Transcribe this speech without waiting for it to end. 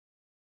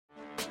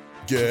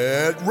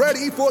Get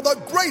ready for the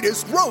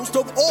greatest roast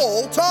of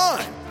all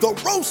time, the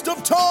Roast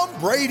of Tom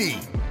Brady,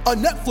 a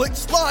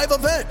Netflix live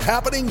event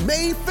happening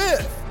May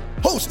 5th.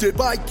 Hosted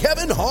by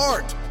Kevin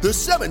Hart, the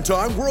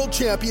 7-time world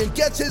champion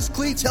gets his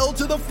cleats held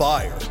to the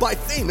fire by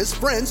famous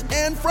friends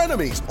and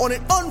frenemies on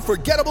an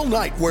unforgettable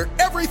night where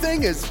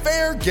everything is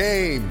fair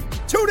game.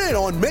 Tune in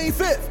on May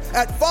 5th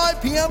at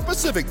 5 p.m.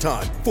 Pacific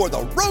time for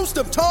the Roast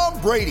of Tom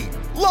Brady,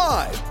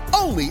 live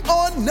only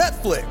on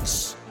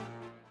Netflix.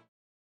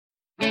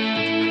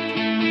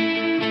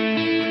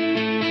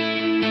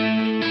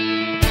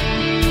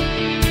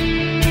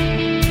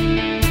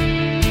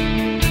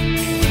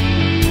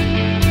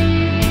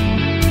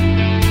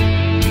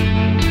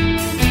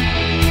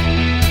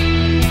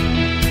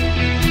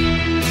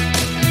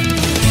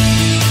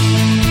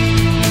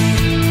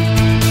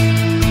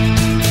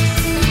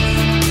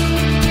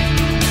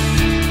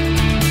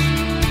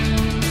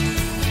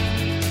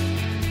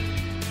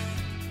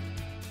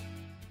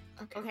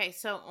 Okay,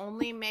 so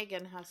only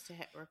Megan has to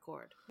hit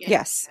record.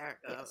 Yes. There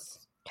it goes.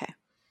 Okay.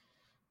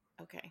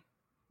 Okay.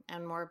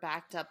 And we're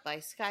backed up by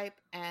Skype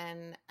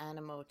and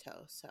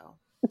Animoto, so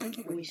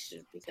we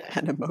should be good.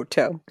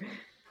 Animoto.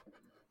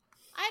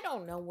 I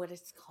don't know what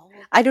it's called.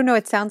 I don't know.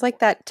 It sounds like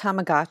that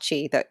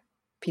Tamagotchi that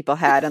people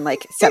had in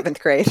like 7th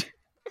grade.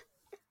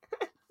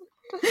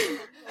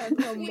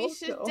 We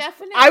should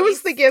definitely I was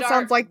thinking it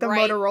sounds like the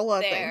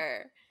Motorola thing.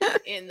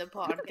 In the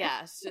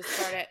podcast, just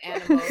start at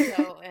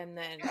Animoto and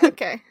then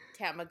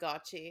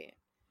Tamagotchi,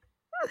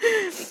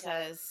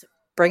 because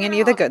bringing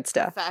you the good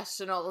stuff.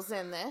 Professionals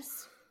in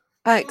this.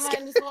 Might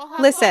as well have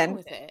listen,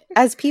 with it.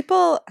 As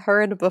people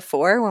heard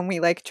before when we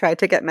tried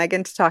to get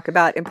Megan to talk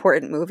about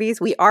important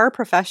movies, we are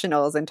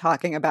professionals in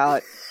talking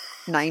about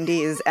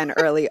 90s and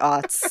early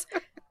aughts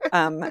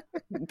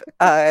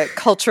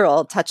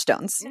cultural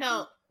touchstones.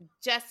 No.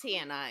 Jesse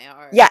and I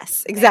are.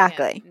 Yes,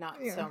 exactly. Not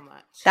so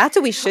much. That's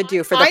what we should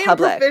do for the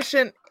public. I am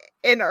proficient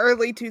in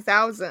early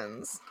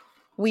 2000s.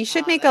 We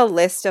should make a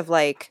list of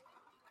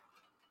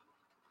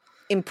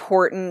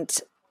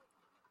important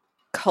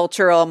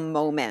cultural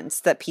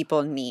moments that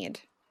people need.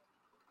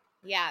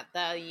 Yeah,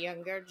 the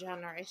younger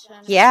generation.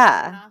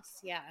 Yeah.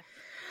 Yeah.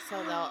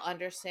 So they'll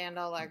understand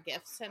all our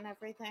gifts and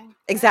everything.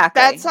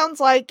 Exactly. That sounds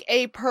like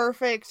a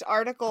perfect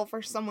article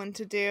for someone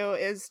to do,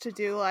 is to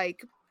do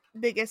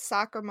biggest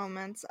soccer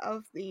moments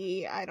of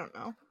the, I don't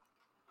know,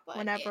 but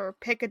whenever,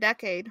 pick a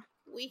decade.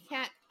 We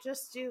can't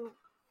just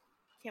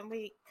can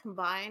we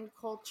combine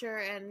culture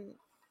and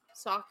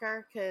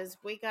soccer? Because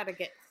we got to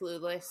get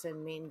Clueless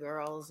and Mean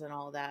Girls and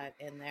all that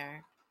in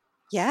there.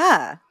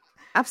 Yeah,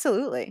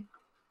 absolutely.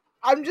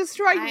 I'm just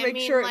trying to make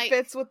sure it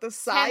fits with the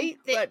site,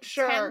 but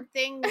sure. 10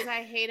 Things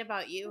I Hate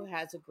About You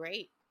has a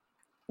great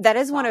That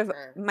is one of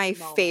my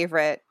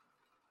favorite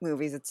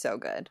movies. It's so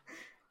good.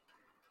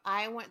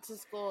 I went to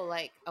school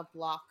a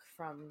block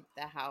from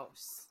the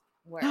house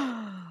where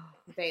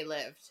they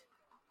lived.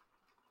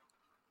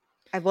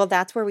 Well,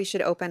 that's where we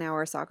should open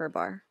our soccer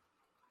bar.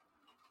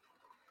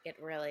 It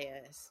really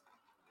is.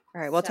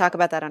 All right, we'll talk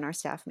about that on our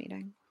staff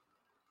meeting.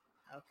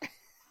 Okay.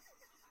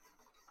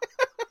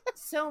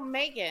 So,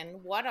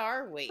 Megan, what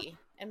are we?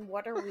 And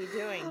what are we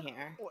doing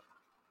here?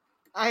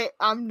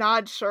 I'm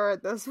not sure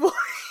at this point.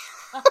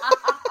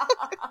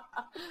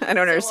 I don't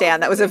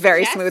understand. That was a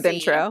very smooth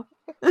intro.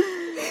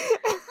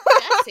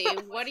 Jesse,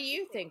 what do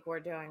you think we're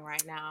doing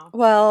right now?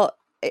 Well,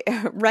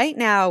 right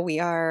now we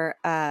are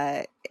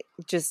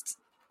just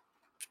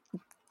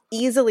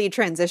easily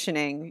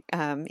transitioning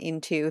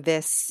into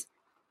this,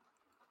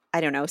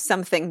 I don't know,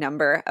 something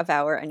number of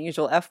our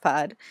unusual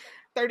F-Pod.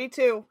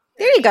 32.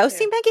 There you go.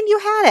 See, Megan, you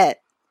had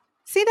it.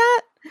 See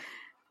that?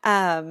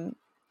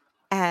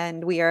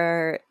 And we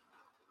are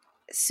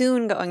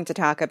soon going to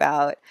talk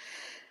about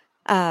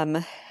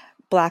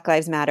Black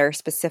Lives Matter,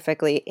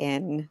 specifically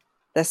in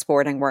the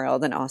sporting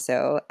world, and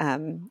also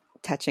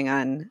touching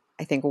on,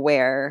 I think,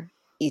 where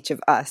each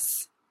of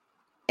us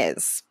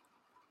is.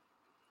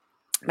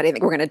 But I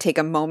think we're going to take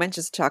a moment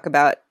just to talk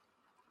about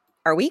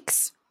our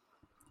weeks,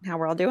 how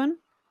we're all doing.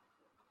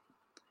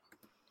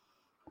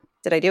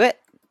 Did I do it?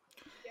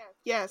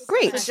 Yes.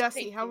 Great. So,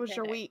 Jesse, how was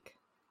your week?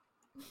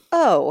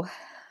 Oh,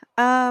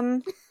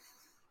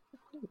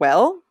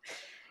 well,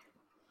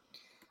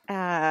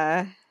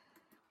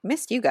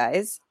 missed you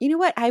guys. You know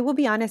what? I will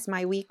be honest.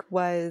 My week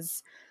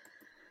was,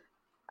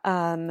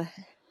 yeah,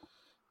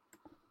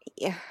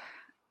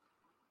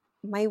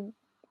 my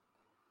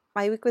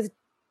week was,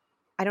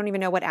 I don't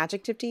even know what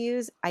adjective to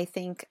use. I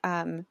think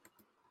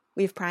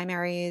we have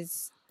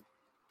primaries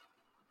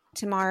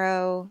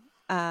tomorrow.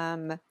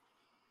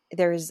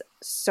 There's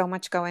so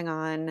much going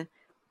on,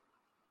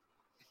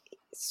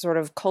 sort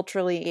of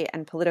culturally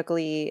and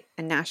politically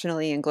and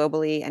nationally and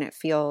globally, and it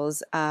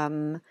feels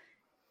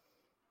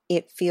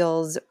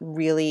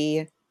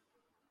really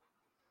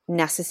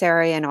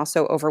necessary and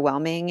also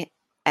overwhelming,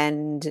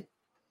 and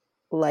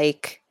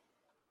like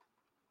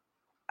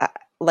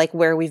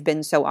where we've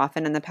been so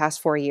often in the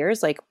past 4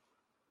 years. I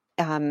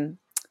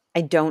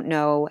don't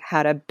know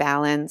how to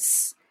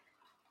balance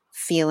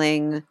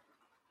feeling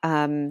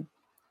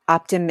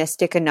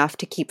optimistic enough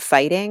to keep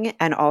fighting,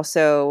 and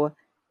also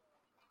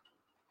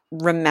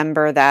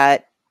remember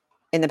that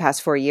in the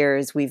past 4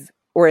 years in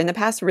the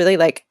past really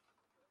like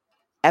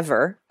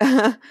ever,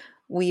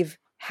 we've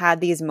had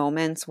these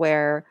moments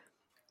where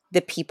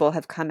the people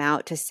have come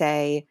out to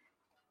say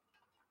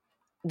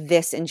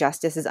this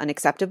injustice is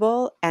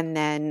unacceptable, and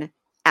then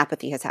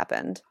apathy has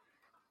happened.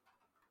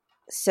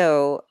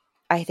 So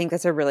I think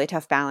that's a really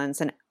tough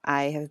balance, and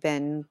I have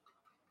been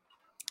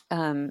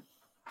on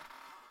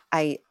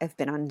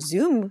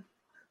Zoom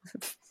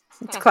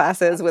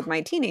classes with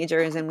my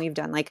teenagers, and we've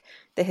done like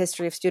the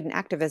history of student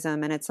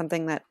activism, and it's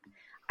something that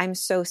I'm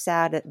so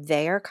sad that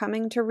they are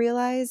coming to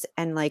realize,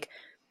 and like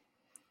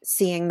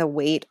seeing the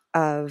weight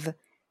of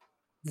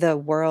the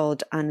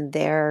world on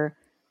their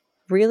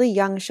really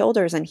young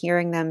shoulders and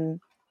hearing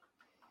them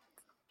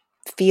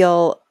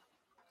feel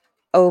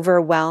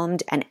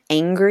overwhelmed and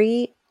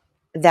angry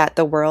that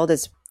the world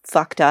is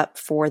fucked up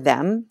for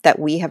them, that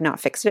we have not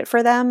fixed it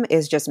for them,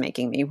 is just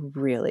making me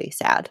really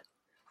sad.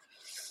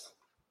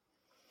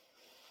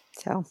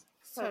 So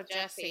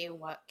Jesse,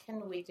 what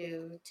can we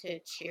do to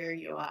cheer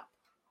you up?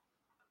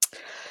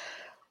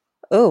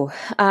 Oh,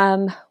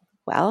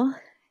 well,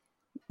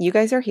 you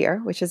guys are here,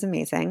 which is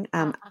amazing.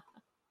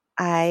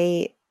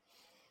 I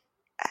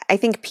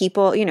think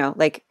people,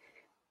 like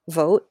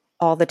vote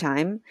all the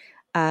time.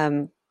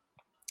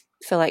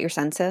 Fill out your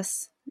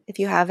census if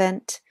you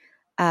haven't.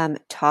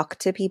 Talk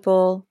to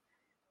people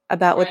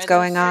about what's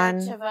going on.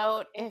 To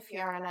vote if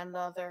you're in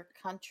another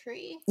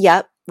country.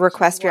 Yep.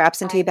 Request your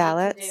absentee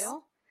ballots.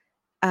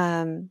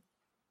 And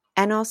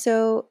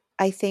also,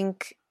 I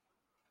think,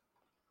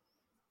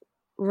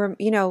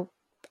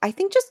 I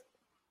think just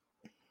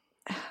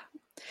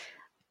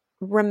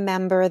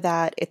remember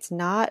that it's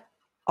not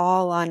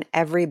all on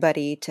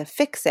everybody to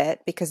fix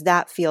it, because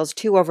that feels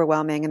too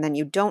overwhelming and then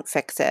you don't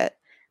fix it,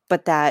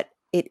 but that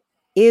it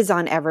is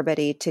on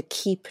everybody to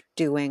keep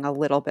doing a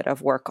little bit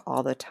of work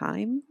all the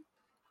time.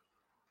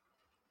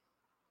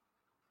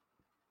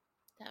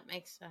 That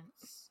makes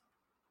sense.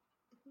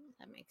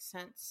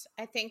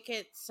 I think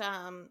it's,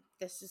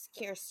 this is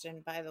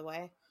Kirsten, by the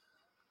way.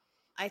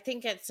 I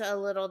think it's a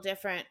little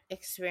different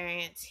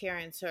experience here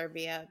in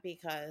Serbia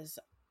because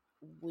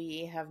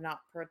we have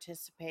not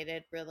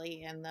participated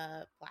really in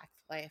the Black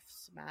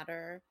Lives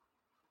Matter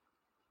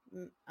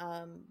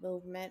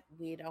movement.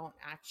 We don't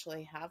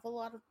actually have a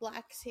lot of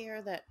blacks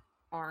here that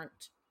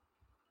aren't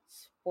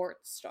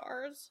sports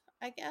stars,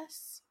 I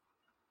guess.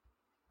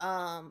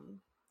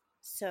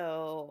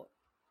 So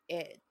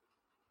it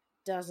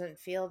doesn't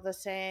feel the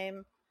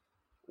same.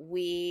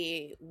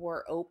 We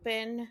were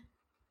open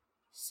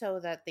so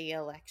that the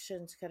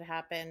elections could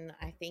happen,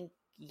 I think,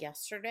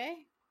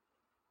 yesterday.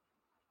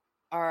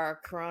 Our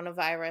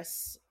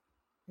coronavirus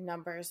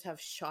numbers have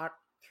shot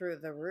through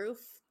the roof.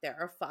 There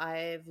are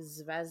 5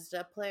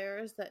 Zvezda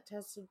players that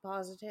tested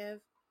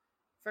positive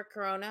for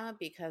corona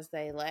because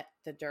they let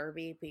the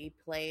derby be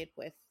played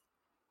with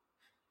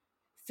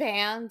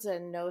fans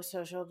and no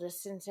social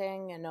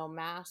distancing and no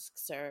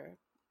masks or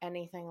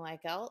anything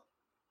like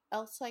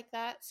else like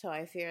that. So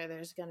I fear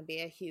there's going to be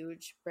a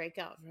huge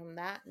breakout from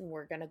that, and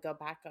we're going to go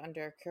back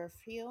under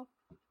curfew.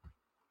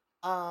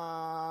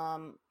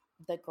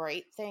 The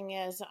great thing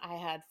is I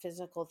had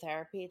physical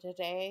therapy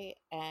today,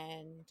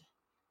 and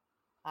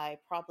I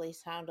probably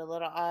sound a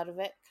little out of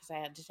it because I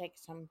had to take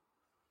some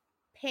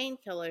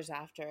painkillers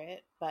after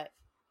it, but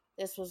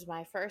this was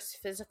my first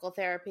physical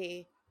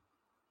therapy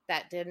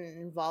that didn't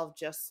involve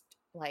just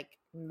like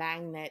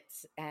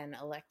magnets and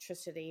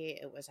electricity.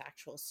 It was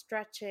actual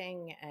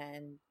stretching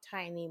and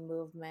tiny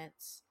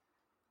movements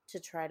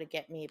to try to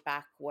get me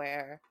back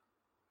where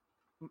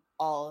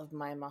all of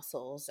my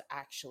muscles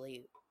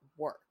actually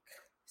work.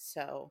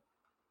 So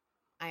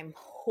I'm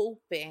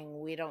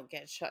hoping we don't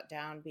get shut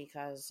down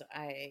because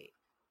I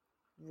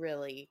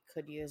really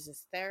could use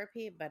this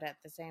therapy, but at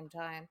the same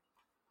time,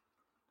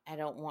 I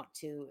don't want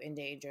to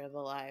endanger the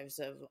lives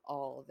of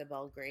all the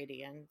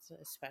Belgradians,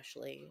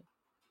 especially,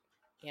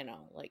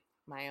 like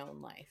my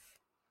own life.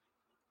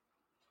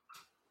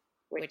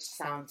 Which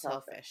sounds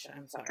selfish.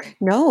 I'm sorry.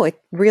 No, it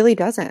really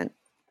doesn't.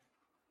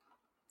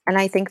 And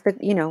I think that,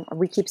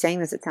 we keep saying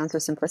this, it sounds so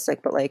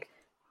simplistic, but like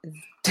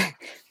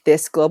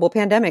this global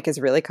pandemic is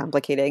really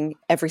complicating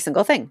every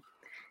single thing.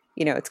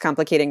 It's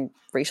complicating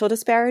racial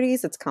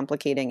disparities, it's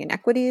complicating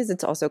inequities,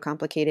 it's also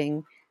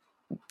complicating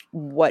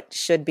what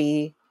should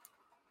be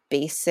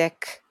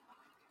basic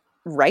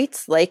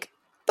rights like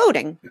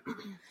voting.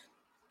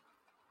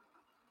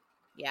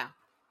 Yeah.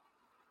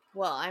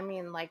 Well, I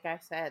mean, like I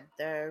said,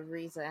 the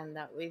reason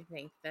that we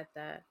think that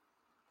the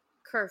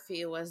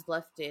curfew was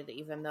lifted,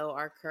 even though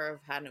our curve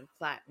hadn't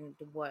flattened,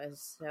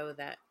 was so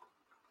that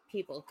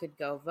people could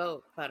go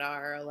vote, but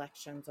our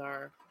elections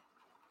are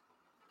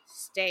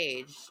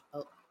staged,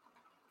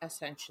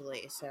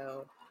 essentially,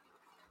 so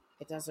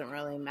it doesn't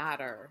really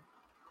matter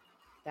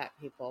that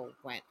people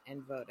went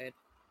and voted.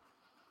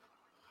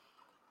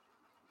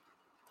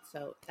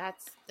 So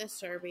that's the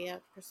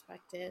Serbia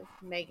perspective.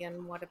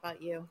 Megan, what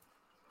about you?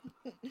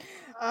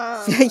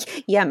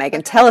 Yeah,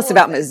 Megan, tell us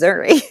about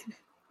Missouri.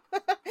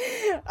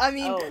 I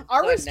mean,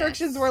 our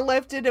restrictions were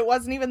lifted. It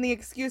wasn't even the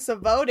excuse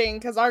of voting,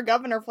 because our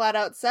governor flat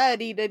out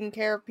said he didn't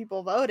care if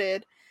people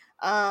voted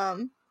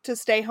to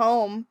stay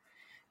home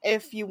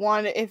if you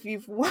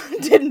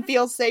didn't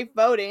feel safe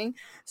voting.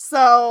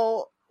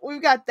 So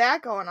we've got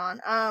that going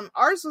on.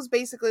 Ours was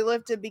basically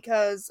lifted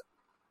because,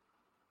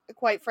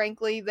 quite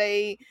frankly,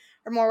 they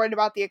are more worried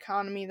about the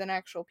economy than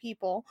actual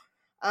people.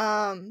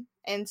 And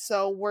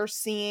so we're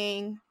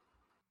seeing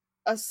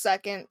a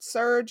second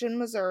surge in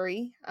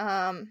Missouri,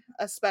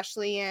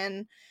 especially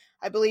in,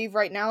 I believe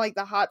right now, like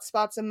the hot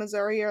spots in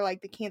Missouri are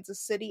like the Kansas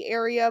City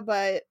area,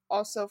 but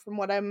also from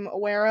what I'm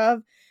aware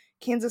of,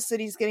 Kansas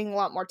City's getting a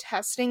lot more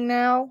testing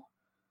now.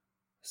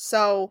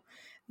 So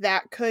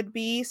that could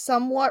be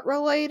somewhat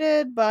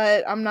related,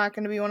 but I'm not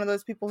going to be one of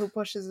those people who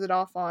pushes it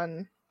off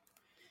on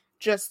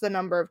just the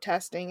number of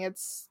testing.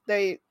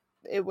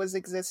 It was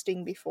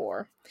existing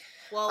before.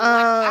 Well, what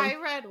I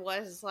read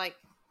was like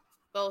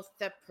both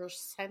the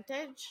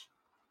percentage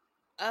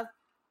of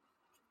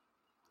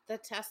the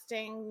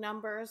testing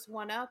numbers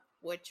went up,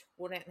 which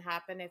wouldn't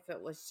happen if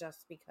it was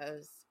just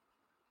because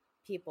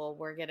people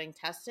were getting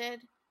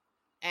tested.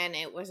 And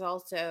it was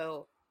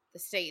also the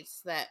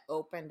states that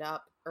opened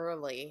up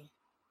early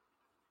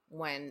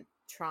when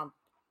Trump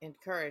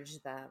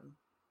encouraged them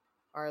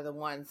are the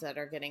ones that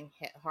are getting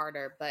hit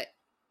harder. But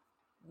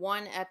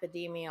one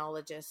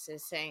epidemiologist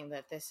is saying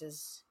that this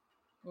is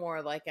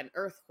more like an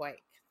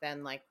earthquake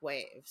than like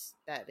waves,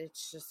 that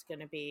it's just going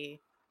to be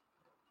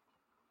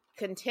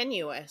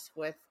continuous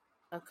with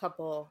a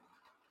couple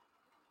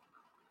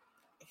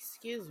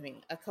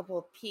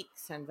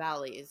peaks and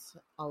valleys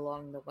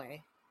along the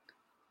way.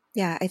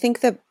 Yeah, I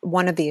think that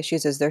one of the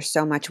issues is there's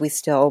so much we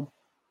still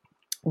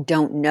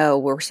don't know.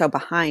 We're so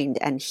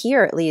behind. And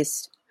here, at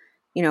least,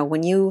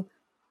 when you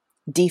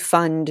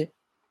defund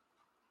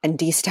and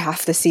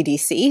destaff the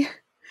CDC,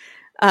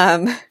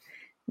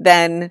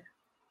 then,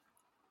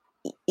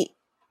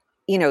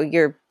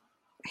 you're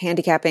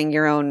handicapping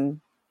your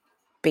own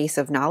base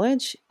of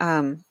knowledge.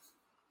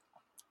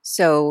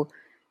 So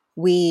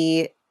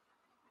we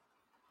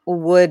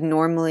would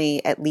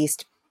normally at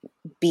least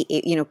be,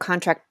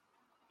 contract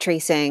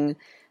tracing,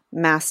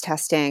 mass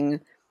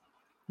testing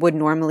would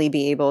normally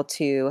be able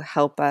to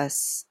help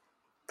us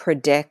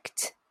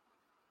predict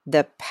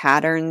the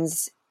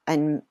patterns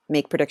and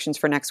make predictions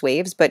for next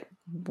waves, but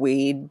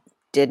we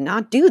did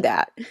not do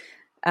that.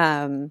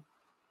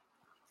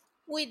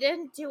 We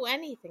didn't do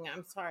anything.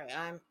 I'm sorry.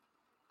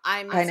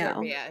 I'm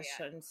Serbia. I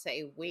shouldn't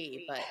say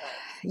we, but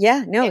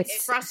yeah, no,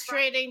 it's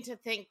frustrating to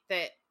think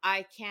that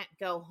I can't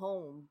go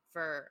home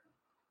for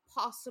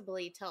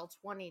possibly till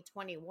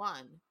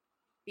 2021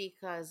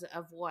 because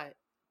of what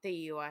the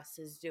U.S.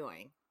 is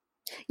doing.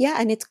 Yeah,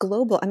 and it's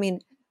global. I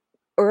mean,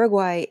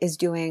 Uruguay is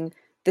doing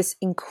this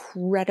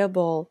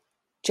incredible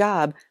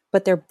job,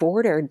 but they're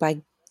bordered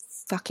by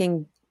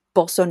fucking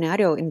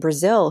Bolsonaro in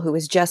Brazil, who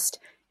has just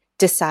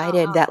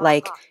decided that,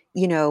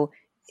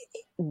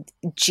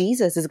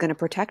 Jesus is going to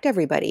protect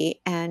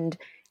everybody. And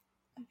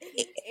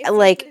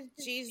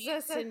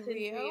Jesus in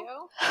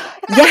Rio?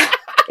 Yeah,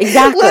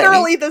 exactly.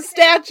 Literally, the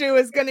statue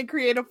is going to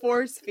create a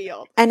force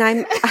field. And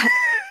I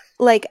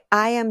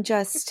am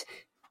just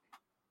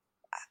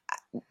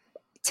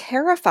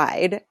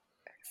terrified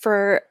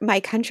for my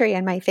country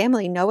and my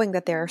family, knowing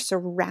that they're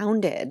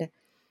surrounded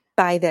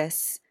by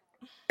this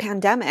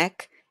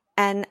pandemic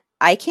and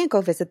I can't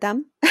go visit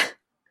them.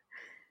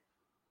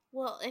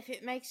 Well, if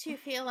it makes you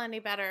feel any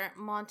better,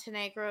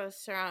 Montenegro is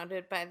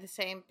surrounded by the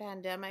same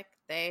pandemic.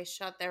 They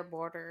shut their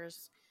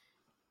borders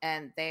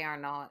and they are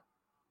not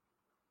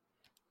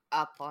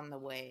up on the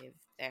wave.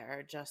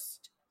 They're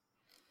just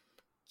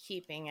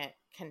keeping it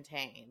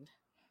contained.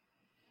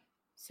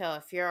 So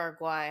if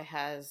Uruguay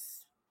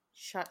has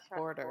shut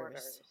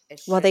borders,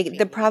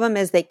 the problem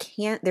is they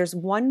can't. There's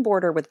one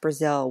border with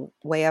Brazil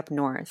way up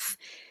north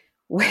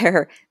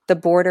where the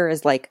border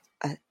is like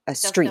a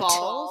street.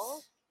 Falls?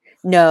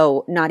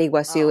 No, not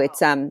Iguazu.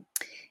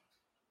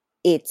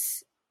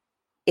 It's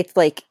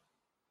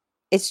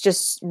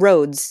just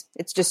roads.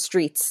 It's just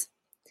streets.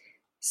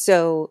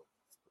 So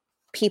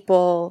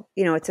people,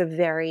 it's a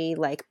very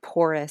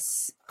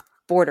porous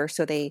border.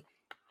 So they,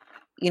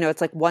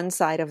 it's like one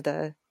side of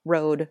the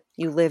road,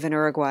 you live in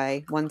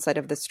Uruguay, one side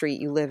of the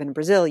street, you live in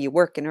Brazil, you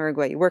work in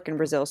Uruguay, you work in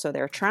Brazil. So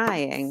they're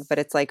trying, but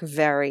it's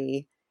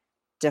very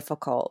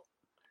difficult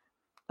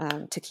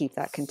to keep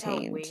that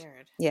contained. So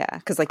weird. Yeah,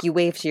 because you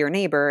wave to your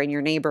neighbor and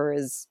your neighbor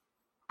is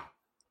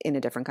in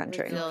a different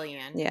country.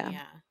 Brazilian. Yeah.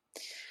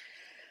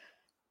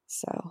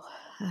 So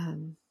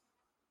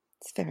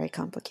it's very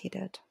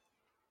complicated.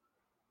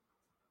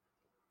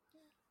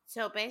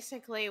 So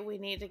basically we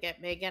need to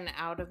get Megan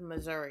out of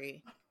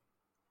Missouri.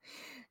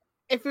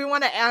 If we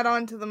want to add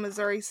on to the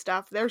Missouri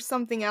stuff, there's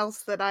something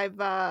else that I've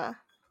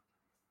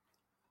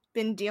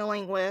been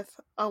dealing with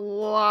a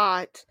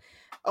lot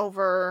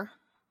over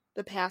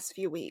the past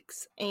few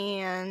weeks,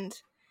 and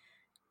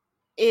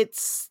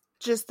it's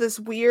just this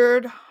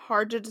weird,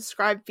 hard to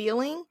describe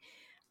feeling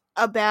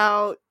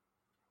about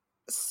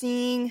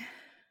seeing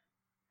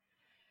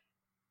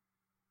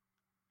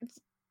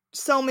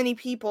so many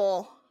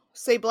people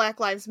say Black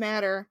Lives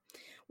Matter,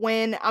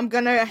 when I'm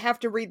gonna have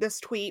to read this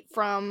tweet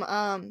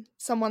from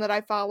someone that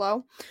I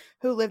follow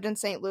who lived in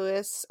St.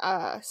 Louis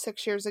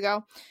 6 years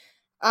ago,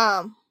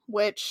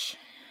 which,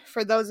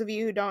 for those of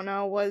you who don't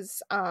know,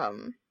 was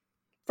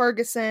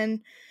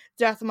Ferguson,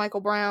 death of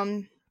Michael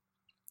Brown.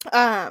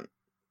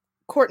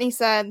 Courtney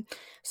said,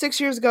 6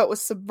 years ago it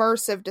was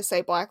subversive to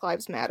say Black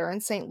Lives Matter.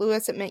 In St.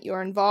 Louis, it meant you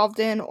were involved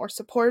in or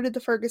supported the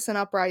Ferguson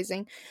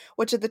uprising,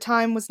 which at the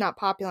time was not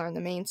popular in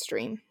the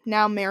mainstream.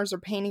 Now mayors are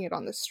painting it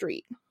on the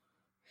street.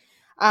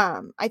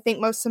 I think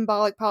most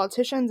symbolic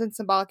politicians and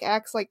symbolic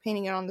acts like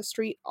painting it on the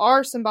street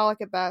are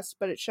symbolic at best,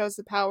 but it shows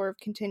the power of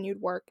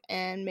continued work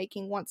and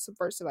making once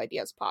subversive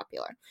ideas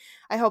popular.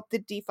 I hope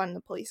that defund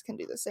the police can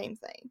do the same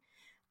thing.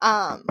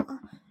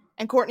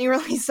 And Courtney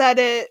really said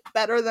it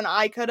better than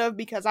I could have,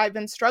 because I've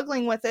been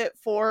struggling with it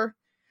for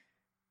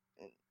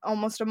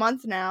almost a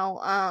month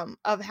now,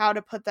 of how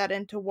to put that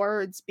into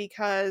words,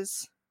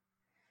 because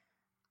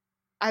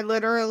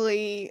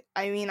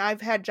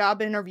I've had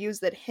job interviews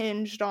that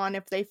hinged on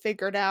if they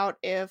figured out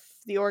if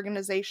the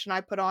organization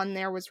I put on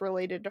there was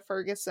related to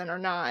Ferguson or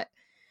not.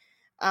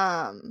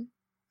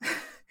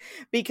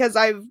 Because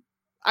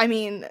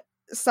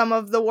some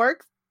of the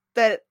work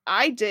that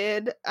I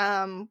did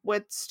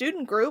with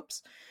student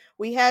groups,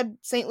 we had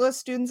St. Louis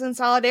Students in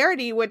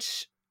Solidarity,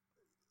 which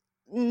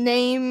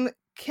name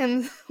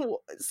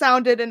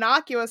sounded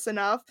innocuous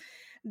enough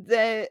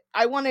that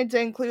I wanted to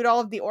include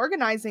all of the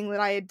organizing that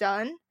I had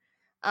done.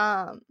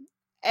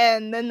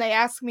 And then they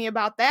asked me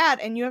about that,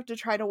 and you have to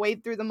try to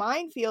wade through the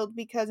minefield,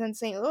 because in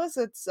St. Louis,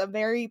 it's a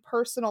very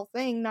personal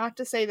thing. Not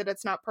to say that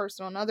it's not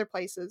personal in other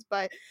places,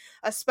 but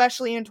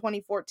especially in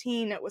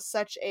 2014, it was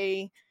such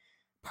a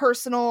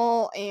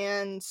personal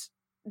and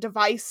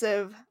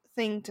divisive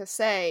thing to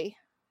say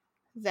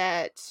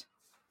that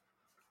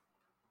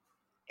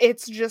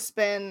it's just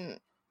been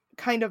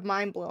kind of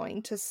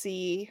mind-blowing to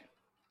see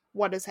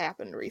what has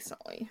happened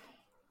recently.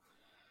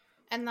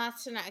 And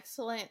that's an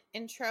excellent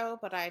intro,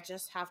 but I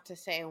just have to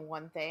say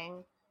one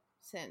thing,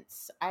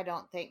 since I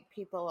don't think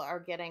people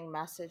are getting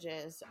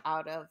messages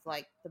out of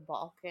like the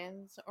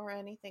Balkans or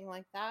anything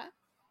like that.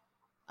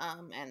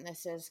 And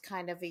this is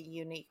kind of a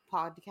unique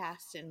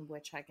podcast in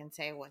which I can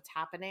say what's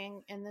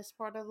happening in this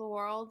part of the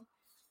world.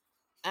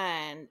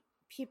 And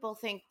people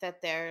think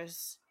that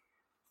there's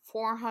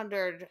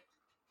 400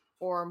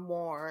 or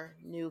more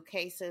new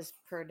cases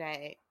per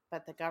day,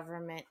 but the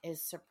government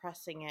is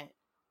suppressing it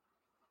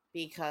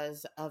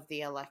because of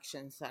the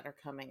elections that are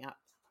coming up.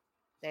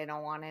 They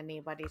don't want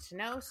anybody to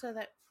know, so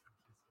that...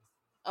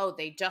 Oh,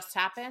 they just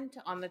happened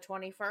on the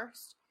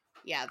 21st?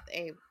 Yeah,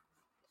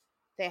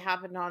 they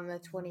happened on the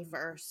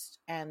 21st,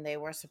 and they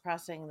were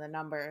suppressing the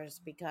numbers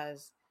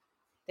because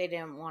they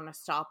didn't want to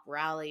stop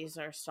rallies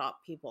or stop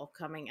people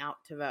coming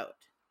out to vote.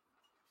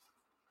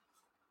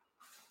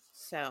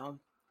 So,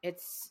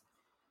 it's,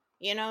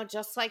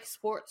 just like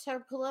sports are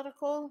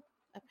political,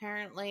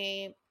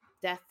 apparently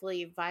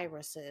deathly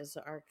viruses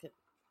are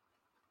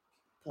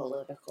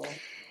political.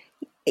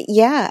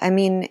 Yeah,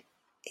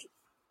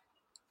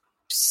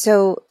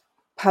 so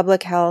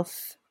public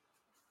health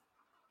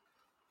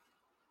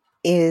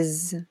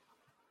is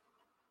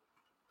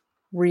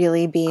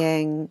really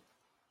being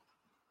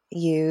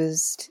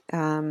used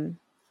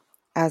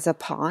as a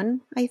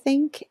pawn, I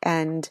think.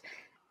 And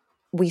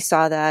we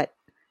saw that,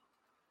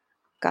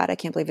 God, I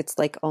can't believe it's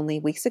like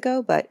only weeks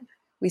ago, but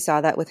we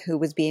saw that with who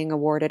was being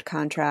awarded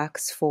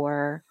contracts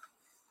for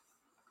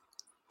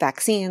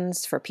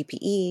vaccines, for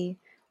PPE.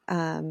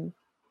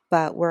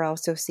 But we're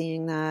also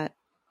seeing that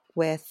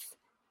with,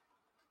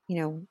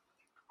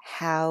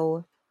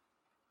 how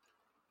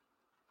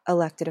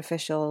elected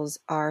officials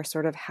are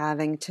sort of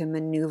having to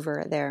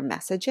maneuver their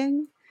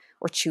messaging,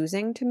 or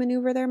choosing to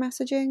maneuver their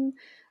messaging.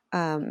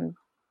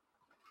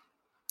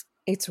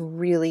 It's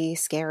really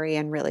scary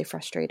and really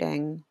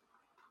frustrating.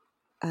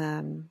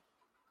 And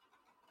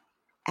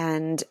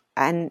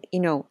I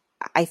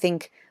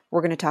think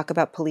we're going to talk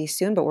about police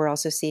soon, but we're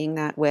also seeing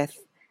that with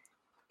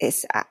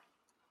the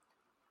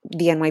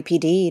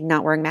NYPD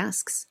not wearing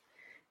masks,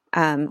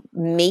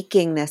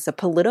 making this a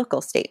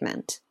political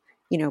statement,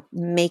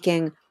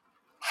 making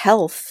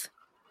health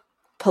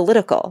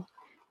political,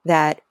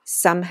 that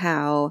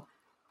somehow,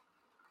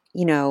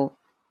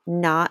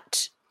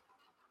 not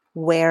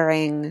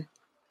wearing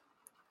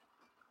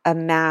a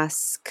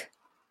mask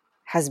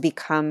has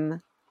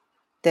become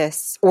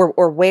this,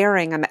 or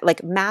wearing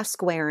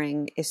mask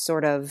wearing is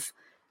sort of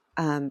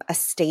a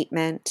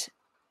statement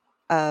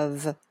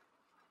of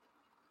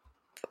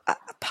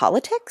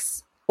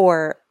politics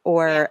or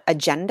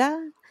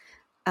agenda.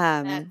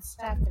 That's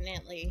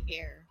definitely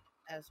here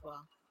as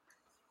well.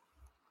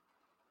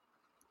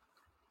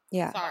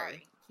 Yeah.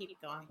 Sorry,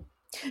 keep going.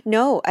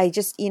 No, I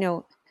just,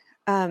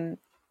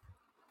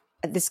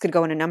 this could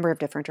go in a number of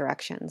different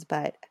directions,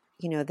 but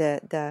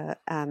the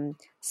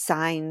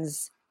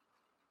signs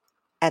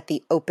at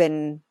the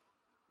Open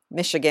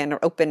Michigan or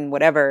Open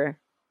whatever,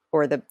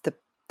 or the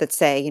that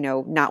say,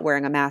 not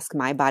wearing a mask,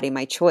 my body,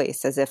 my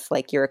choice, as if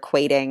like you're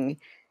equating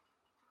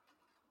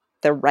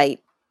the right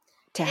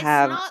to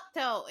have. It's not,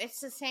 though. It's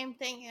the same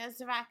thing as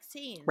the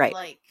vaccine. Right.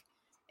 Like,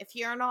 if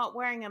you're not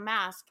wearing a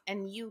mask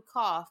and you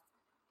cough,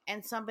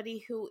 and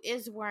somebody who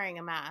is wearing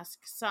a mask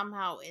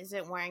somehow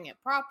isn't wearing it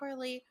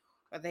properly,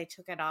 or they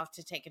took it off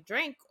to take a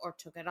drink, or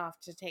took it off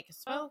to take a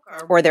smoke,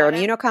 or they're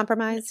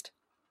immunocompromised.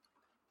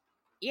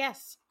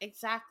 Yes,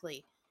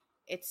 exactly.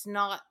 It's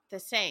not the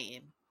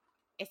same.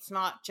 It's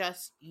not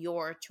just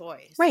your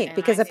choice. Right, and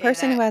because I a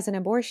person say who that- has an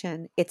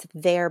abortion, it's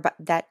their, but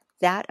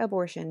that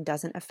abortion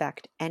doesn't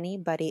affect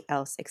anybody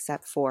else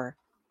except for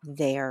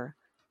their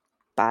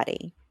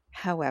body.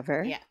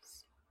 However,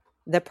 Yes.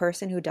 the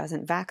person who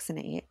doesn't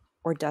vaccinate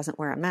or doesn't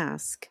wear a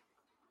mask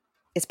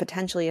is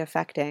potentially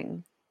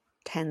affecting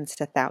tens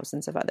to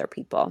thousands of other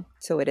people.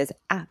 So it is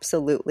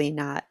absolutely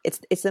not,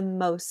 it's the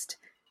most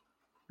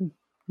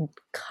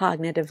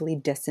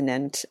cognitively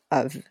dissonant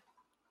of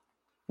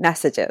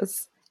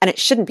messages. And it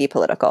shouldn't be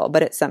political,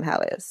 but it somehow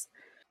is.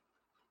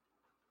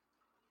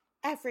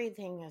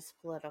 Everything is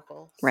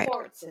political. Right.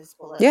 Sports is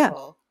political. Yeah.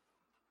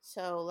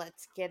 So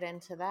let's get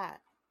into that.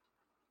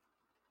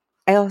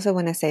 I also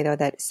want to say, though,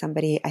 that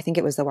somebody, I think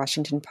it was the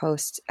Washington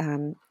Post,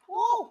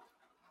 Whoa!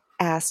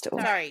 asked...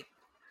 Sorry.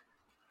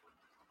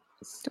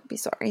 Don't be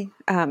sorry.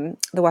 The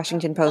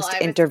Washington Post Well, I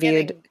was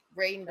interviewed... getting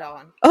rained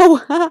on.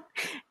 Oh!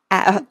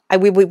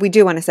 we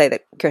do want to say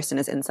that Kirsten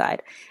is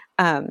inside.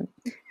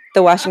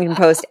 The Washington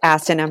Post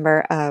asked a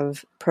number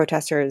of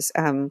protesters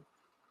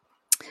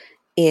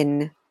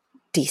in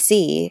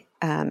D.C.,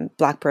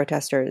 Black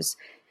protesters,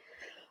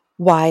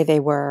 why they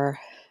were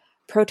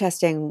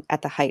protesting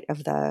at the height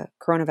of the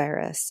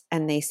coronavirus.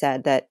 And they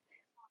said that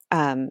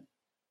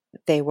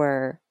they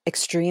were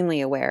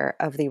extremely aware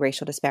of the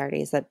racial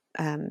disparities, that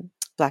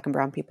Black and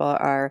brown people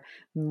are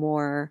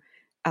more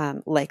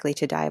likely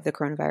to die of the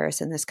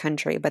coronavirus in this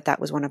country. But that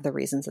was one of the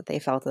reasons that they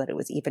felt that it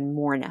was even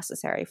more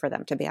necessary for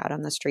them to be out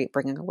on the street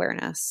bringing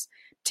awareness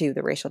to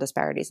the racial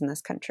disparities in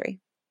this country.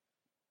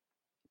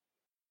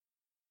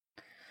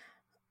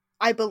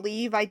 I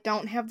believe, I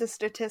don't have the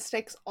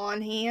statistics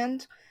on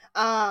hand,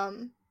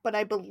 but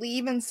I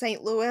believe in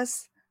St.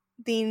 Louis,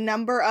 the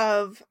number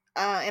of,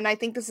 and I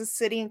think this is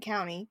city and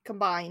county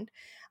combined,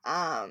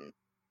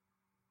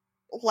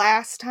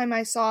 last time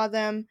I saw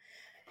them,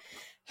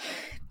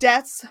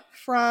 deaths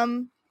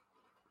from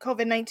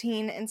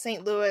COVID-19 in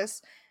St.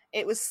 Louis,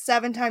 it was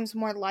 7 times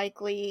more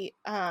likely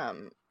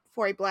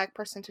for a Black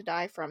person to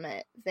die from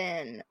it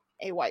than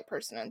a white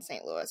person in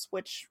St. Louis,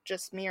 which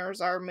just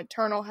mirrors our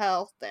maternal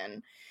health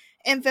and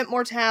infant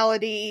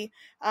mortality,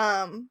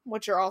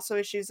 which are also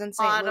issues in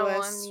St. Louis.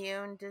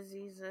 Autoimmune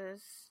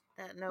diseases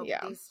that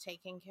nobody's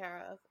taking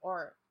care of,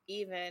 or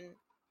even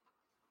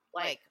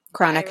like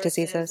chronic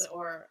diseases,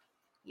 or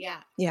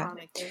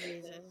chronic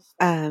diseases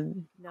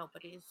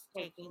nobody's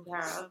taking care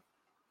of.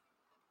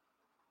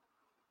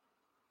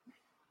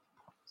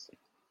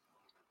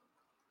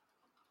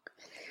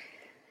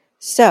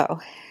 So,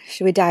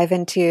 should we dive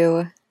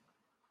into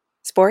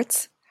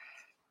sports?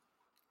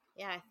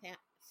 Yeah, I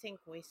think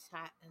we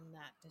sat in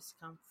that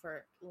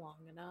discomfort long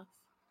enough.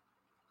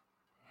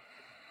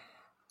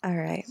 All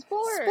right.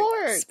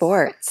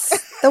 Sports.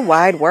 The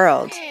wide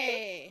world.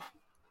 Hey.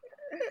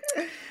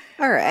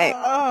 All right.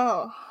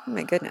 Oh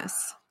my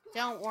goodness.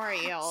 Don't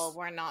worry, y'all.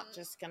 We're not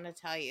just going to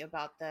tell you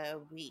about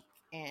the week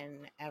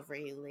in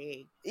every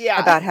league.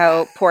 Yeah. About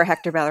how poor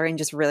Hector Bellerin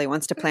just really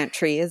wants to plant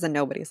trees and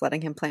nobody's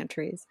letting him plant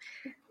trees.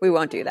 We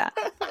won't do that.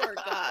 Poor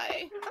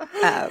guy.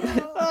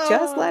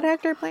 Just let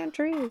Hector plant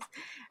trees.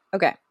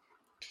 Okay.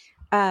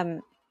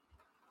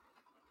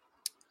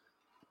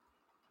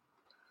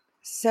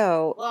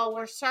 So. Well,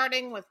 we're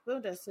starting with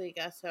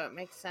Bundesliga, so it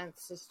makes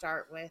sense to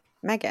start with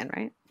Megan,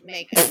 right?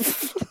 Megan.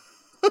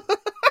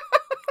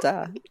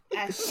 Duh.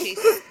 As she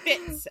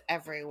spits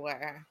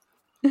everywhere.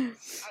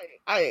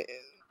 I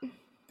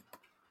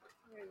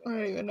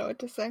don't even know what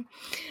to say.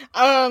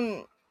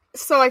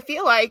 So I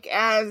feel like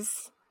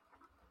as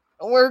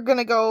we're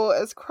gonna go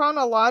as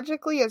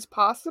chronologically as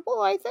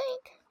possible, I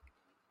think.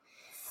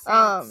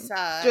 Since,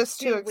 just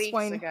 2 to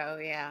explain. weeks ago,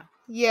 yeah.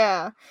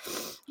 Yeah,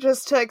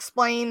 just to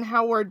explain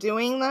how we're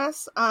doing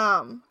this,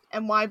 and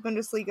why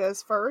Bundesliga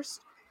is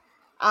first.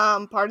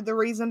 Part of the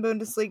reason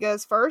Bundesliga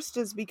is first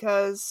is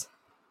because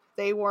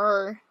they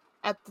were,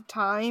 at the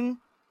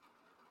time,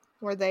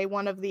 were they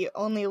one of the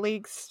only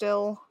leagues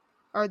still,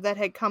 or that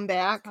had come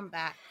back?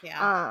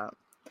 Yeah.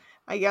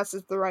 I guess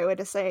is the right way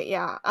to say it,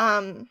 yeah.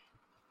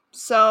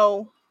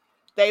 So,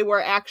 they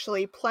were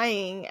actually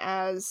playing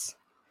as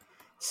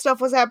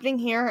stuff was happening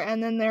here,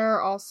 and then there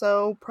are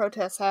also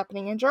protests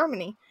happening in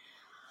Germany.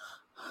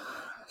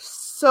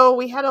 So,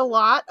 we had a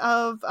lot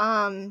of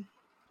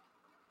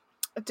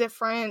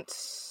different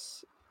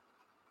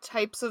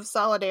types of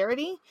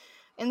solidarity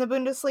in the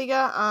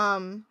Bundesliga.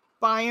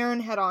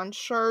 Bayern had on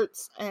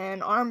shirts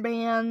and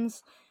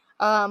armbands.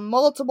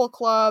 Multiple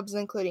clubs,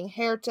 including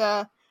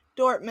Hertha,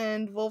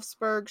 Dortmund,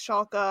 Wolfsburg,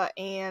 Schalke,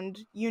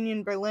 and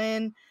Union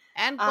Berlin.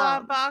 And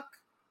Gladbach.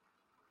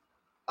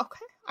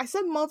 Okay, I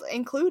said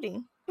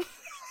including.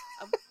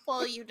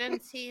 Well, you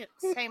didn't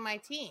say my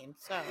team,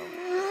 so.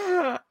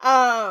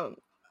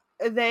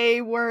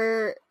 They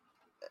were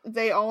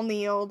they all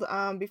kneeled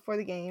before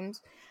the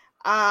games,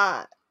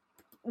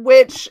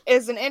 which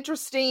is an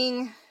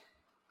interesting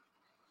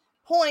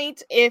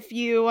point if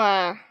you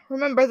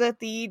remember that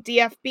the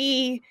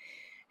DFB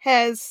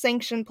has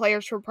sanctioned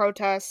players for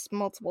protests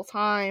multiple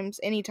times,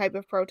 any type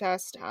of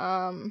protest.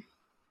 I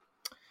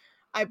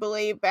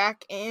believe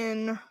back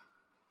in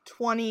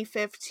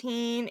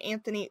 2015,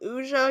 Anthony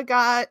Ujah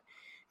got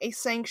a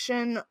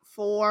sanction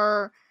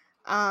for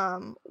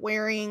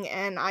wearing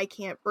an I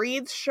Can't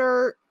Breathe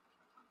shirt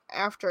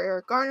after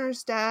Eric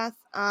Garner's death.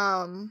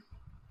 And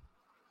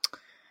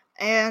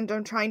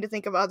I'm trying to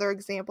think of other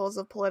examples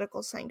of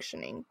political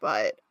sanctioning,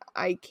 but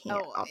I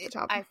can't off the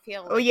top. I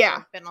feel like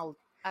there's been a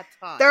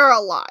ton. There are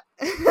a lot.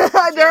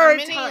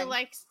 Germany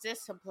likes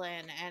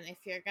discipline, and if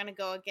you're going to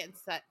go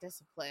against that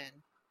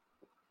discipline,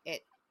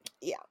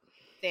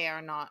 they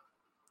are not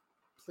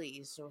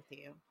pleased with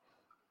you.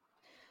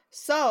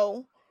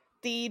 So,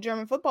 the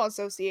German Football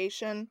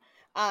Association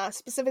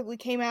specifically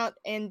came out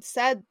and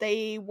said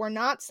they were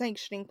not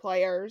sanctioning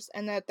players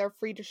and that they're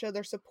free to show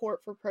their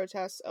support for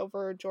protests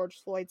over George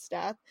Floyd's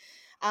death.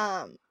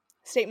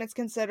 Statements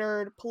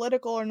considered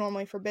political are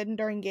normally forbidden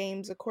during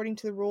games according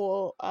to the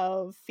rule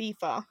of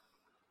FIFA,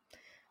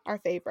 our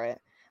favorite.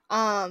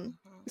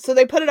 So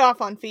they put it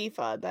off on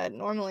FIFA, that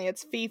normally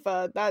it's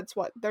FIFA, that's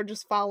what, they're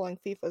just following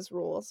FIFA's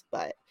rules,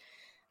 but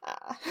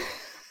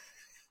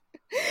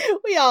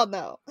we all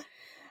know.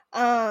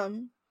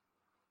 And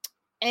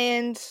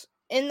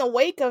in the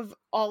wake of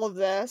all of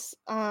this,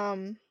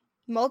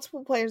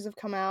 multiple players have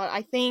come out.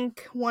 I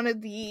think one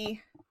of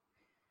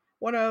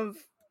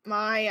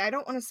my, I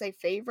don't want to say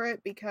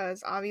favorite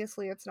because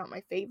obviously it's not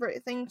my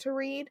favorite thing to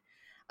read,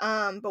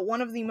 but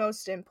one of the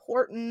most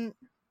important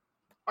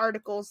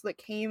articles that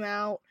came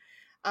out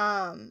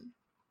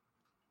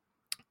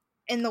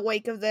in the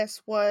wake of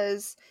this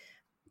was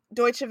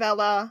Deutsche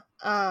Welle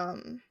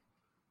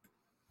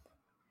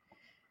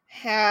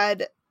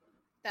had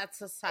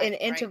that's a site, an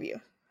interview.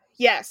 Right?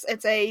 Yes,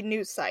 it's a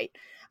news site.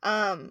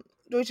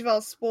 Deutsche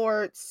Welle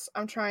Sports,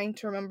 I'm trying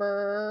to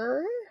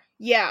remember.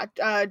 Yeah,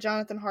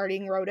 Jonathan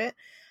Harding wrote it.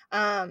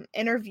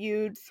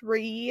 Interviewed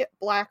 3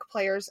 Black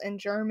players in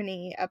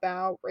Germany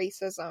about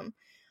racism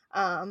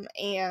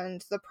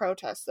and the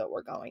protests that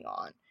were going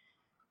on.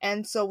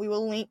 And so we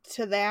will link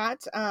to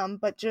that,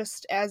 but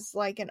just as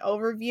like an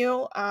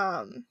overview,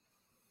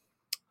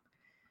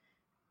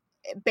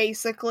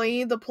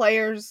 basically the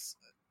players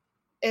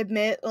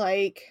admit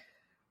like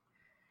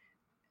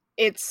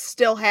it's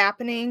still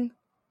happening.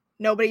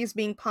 Nobody's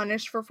being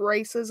punished for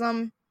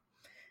racism.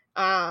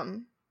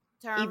 Even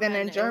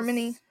in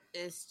Germany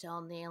is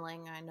still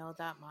kneeling. I know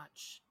that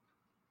much.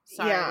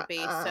 Sorry to be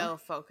so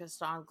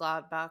focused on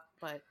Gladbach,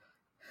 but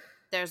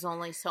there's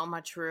only so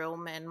much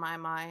room in my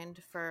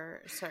mind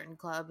for certain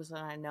clubs, and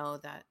I know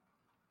that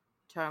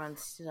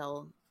Dortmund's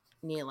still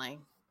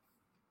kneeling.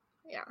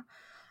 Yeah.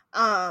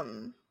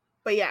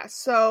 But yeah,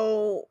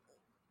 so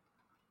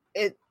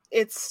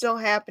it's still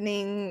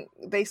happening.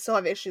 They still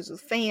have issues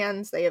with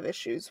fans. They have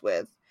issues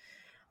with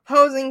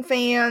opposing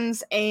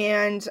fans,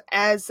 and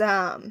as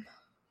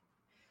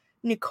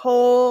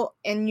Nicole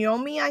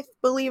Nyomi, I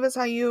believe is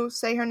how you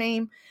say her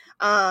name,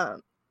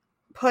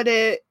 put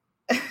it,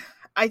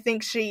 I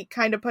think she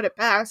kind of put it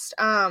best.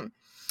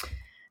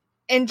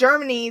 In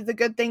Germany, the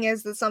good thing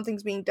is that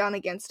something's being done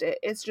against it.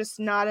 It's just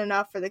not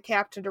enough for the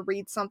captain to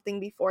read something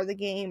before the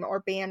game or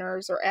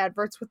banners or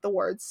adverts with the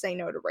words "say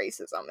no to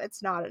racism."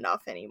 It's not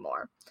enough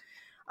anymore.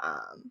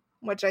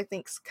 Which I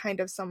think kind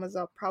of sums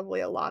up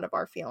probably a lot of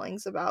our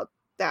feelings about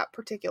that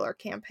particular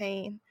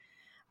campaign.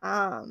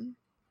 And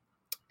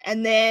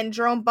then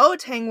Jerome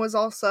Boateng was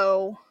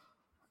also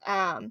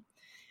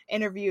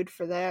interviewed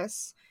for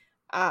this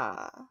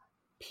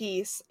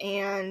piece,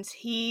 and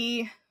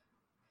he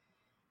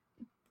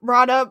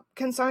brought up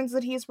concerns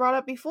that he's brought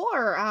up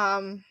before.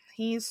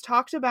 He's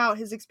talked about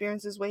his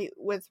experiences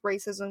with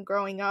racism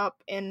growing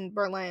up in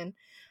Berlin.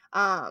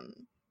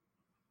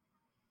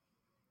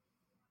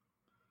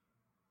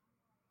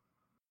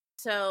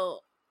 So,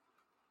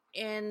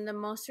 in the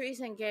most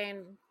recent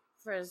game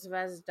for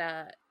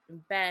Zvezda,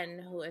 Ben,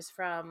 who is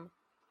from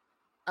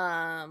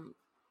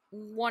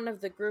one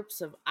of the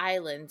groups of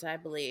islands, I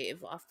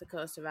believe, off the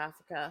coast of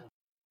Africa,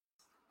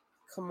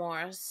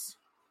 Comoros,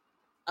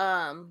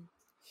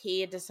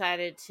 he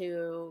decided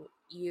to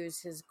use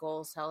his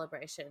goal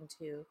celebration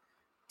to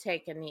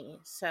take a knee.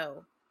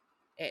 So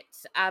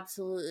it's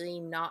absolutely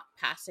not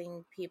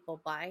passing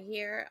people by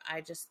here.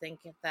 I just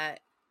think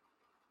that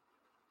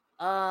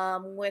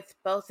with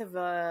both of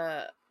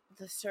the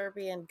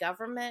Serbian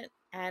government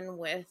and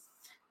with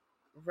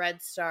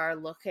Red Star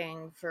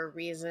looking for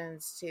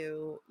reasons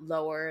to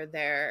lower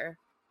their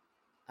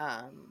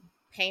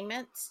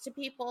payments to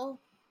people,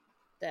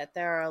 that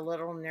they're a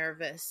little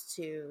nervous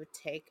to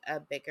take a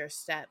bigger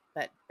step.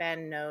 But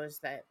Ben knows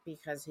that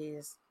because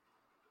he's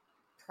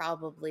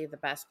probably the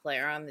best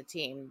player on the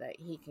team, that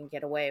he can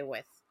get away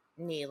with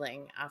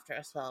kneeling after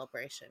a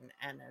celebration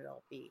and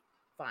it'll be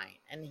fine.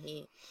 And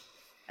he,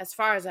 as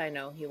far as I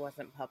know, he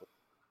wasn't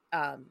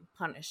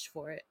punished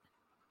for it.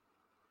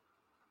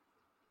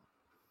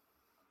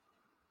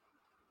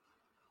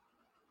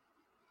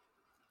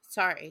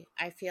 Sorry,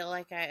 I feel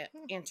like I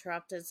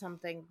interrupted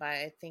something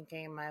by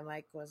thinking my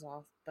mic was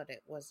off, but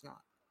it was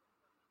not.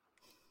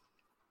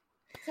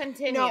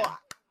 Continue. No,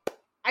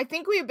 I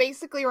think we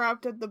basically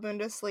wrapped up the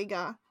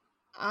Bundesliga.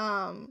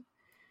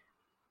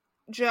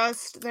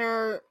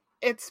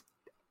 It's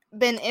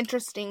been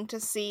interesting to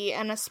see,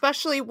 and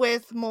especially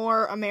with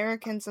more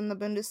Americans in the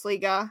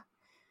Bundesliga,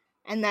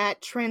 and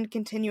that trend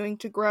continuing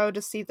to grow,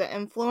 to see the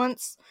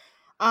influence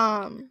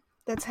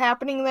that's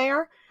happening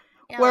there.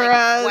 Yeah,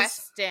 whereas like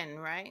Weston,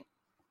 right?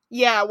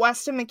 Yeah,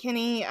 Weston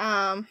McKennie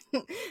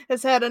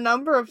has had a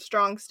number of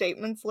strong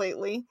statements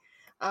lately.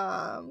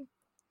 And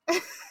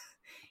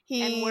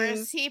where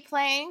is he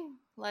playing?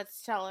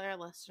 Let's tell our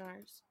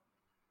listeners.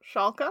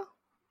 Schalke? Am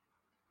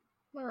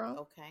I wrong?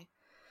 Okay.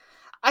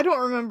 I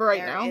don't remember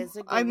right now.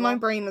 My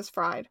brain is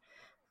fried.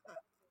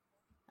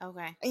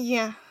 Okay.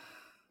 Yeah.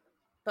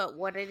 But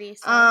what did he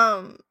say?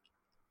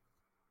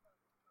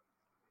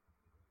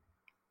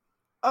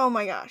 Oh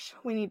my gosh,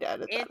 we need to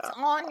edit that It's up.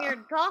 on your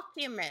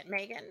document,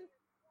 Megan.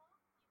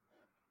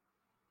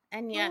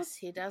 And yes,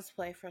 he does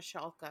play for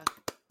Schalke.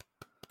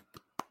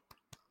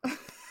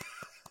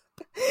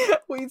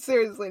 We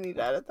seriously need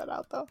to edit that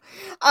out, though.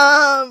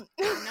 No.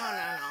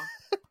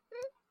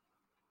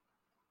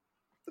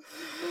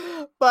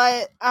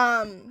 But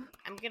I'm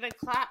gonna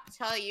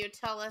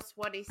tell us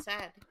what he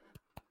said.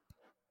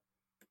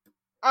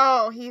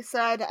 Oh, he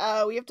said,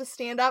 we have to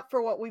stand up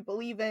for what we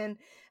believe in,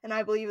 and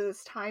I believe it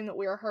is time that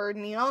we are heard.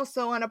 And he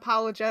also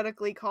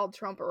unapologetically called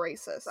Trump a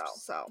racist.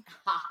 So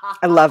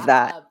I love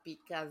that.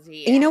 Because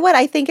you know what?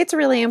 I think it's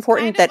really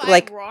important that,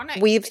 like,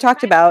 we've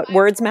talked about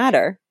words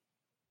matter.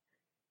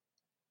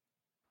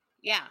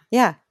 Yeah.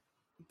 Yeah.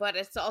 But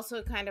it's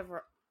also kind of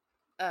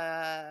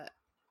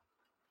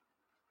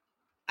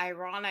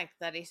ironic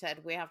that he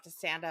said we have to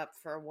stand up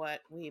for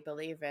what we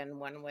believe in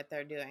when what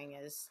they're doing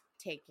is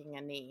taking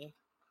a knee.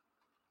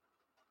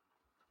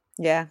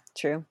 Yeah,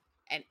 true.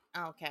 And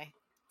okay,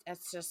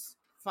 it's just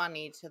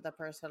funny to the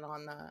person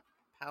on the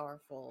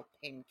powerful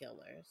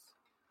painkillers.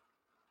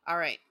 All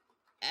right,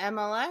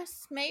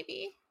 MLS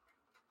maybe.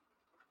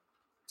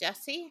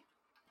 Jesse.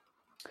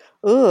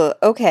 Ooh,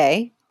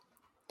 okay.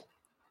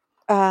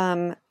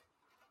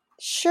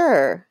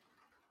 Sure.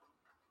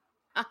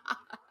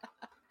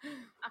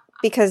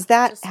 Because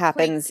that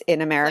happens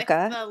in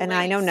America, and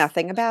I know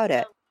nothing about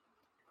it.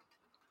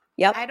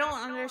 Yep. I don't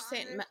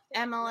understand.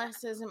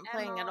 MLS isn't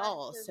playing at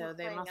all, so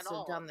they must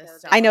have done this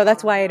stuff. I know,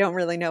 that's why I don't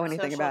really know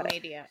anything about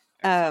media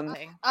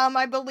it.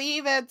 I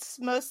believe it's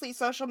mostly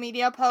social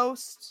media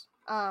posts.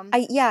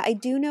 I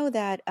do know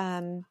that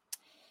a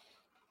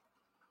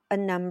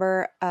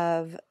number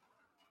of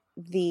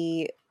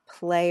the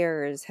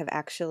players have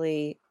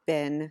actually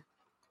been.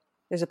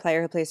 There's a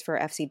player who plays for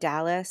FC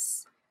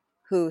Dallas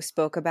who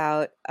spoke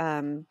about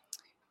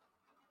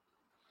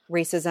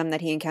racism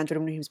that he encountered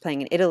when he was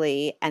playing in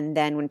Italy, and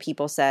then when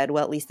people said,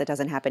 well, at least that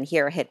doesn't happen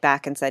here, hit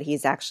back and said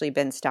he's actually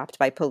been stopped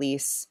by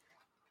police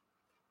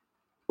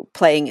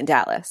playing in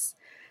Dallas.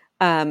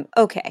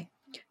 Okay,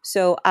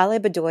 so Ale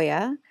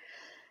Bedoya,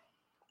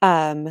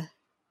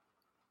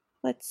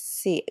 let's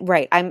see,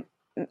 right, I'm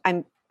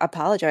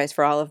apologize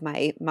for all of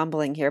my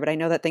mumbling here, but I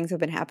know that things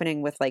have been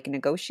happening with, like,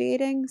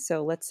 negotiating,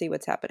 so let's see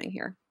what's happening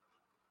here.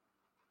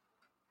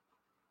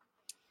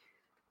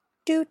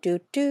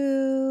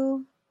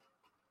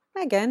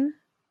 Megan,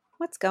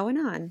 what's going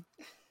on?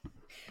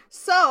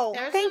 So,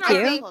 there's thank an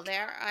you. article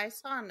there. I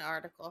saw an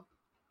article.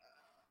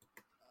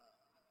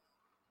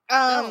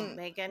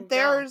 Megan,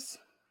 there's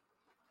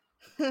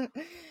there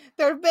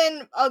have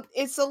been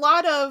it's a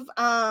lot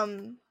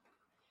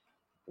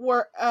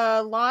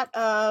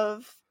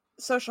of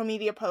social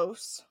media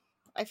posts.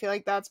 I feel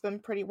like that's been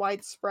pretty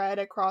widespread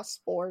across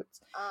sports.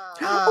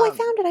 I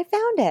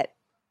found it.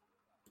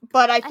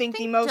 But I think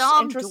the most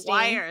Dom interesting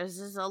Dwyer's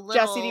is a little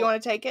Jesse, do you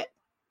want to take it?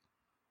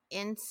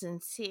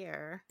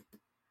 Insincere.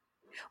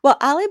 Well,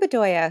 Ale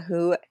Bedoya,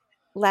 who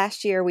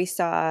last year we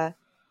saw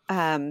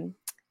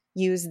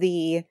use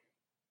the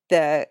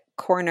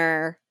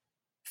corner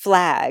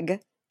flag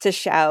to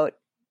shout,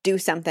 do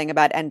something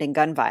about ending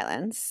gun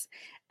violence,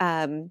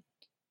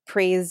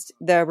 praised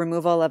the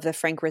removal of the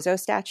Frank Rizzo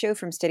statue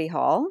from City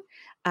Hall,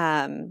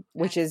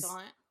 which Excellent. is,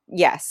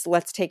 yes,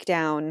 let's take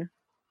down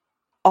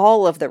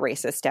all of the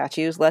racist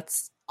statues.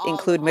 Let's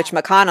include Mitch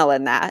McConnell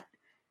in that.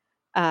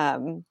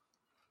 And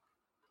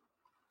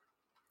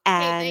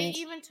they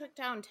even took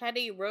down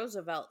Teddy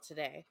Roosevelt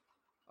today.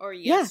 Or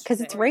yeah, because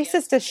it's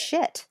racist as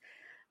shit.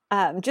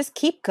 Just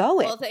keep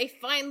going. Well, they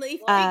finally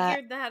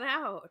figured that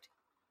out.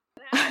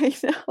 I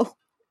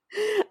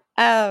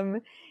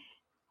know.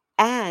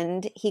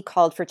 And he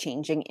called for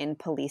changing in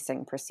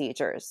policing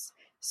procedures.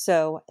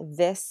 So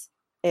this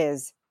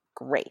is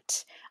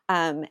great.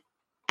 And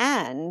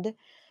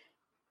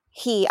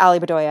Ale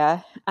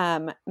Bedoya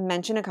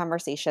mentioned a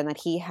conversation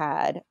that he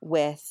had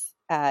with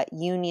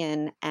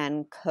Union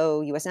and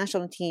co-U.S.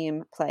 national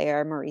team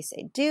player Maurice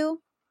Edu,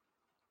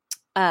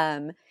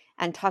 and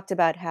talked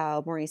about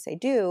how Maurice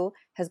Edu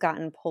has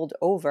gotten pulled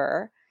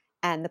over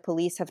and the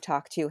police have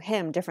talked to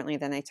him differently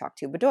than they talked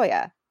to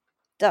Bedoya.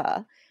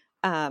 Duh.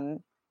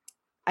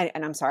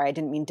 and I'm sorry, I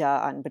didn't mean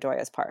duh on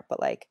Bedoya's part, but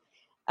like,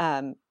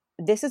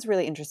 this is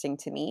really interesting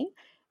to me.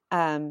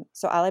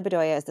 So Ali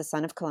Bedoya is the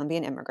son of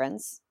Colombian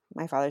immigrants.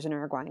 My father's an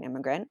Uruguayan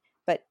immigrant,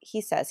 but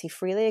he says he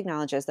freely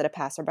acknowledges that a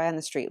passerby on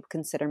the street would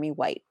consider me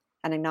white,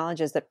 and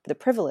acknowledges that the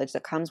privilege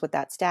that comes with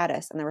that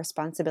status and the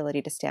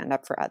responsibility to stand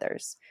up for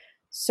others.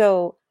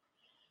 So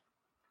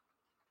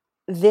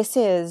this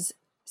is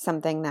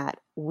something that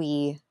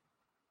we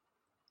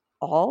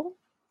all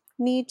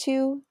need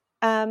to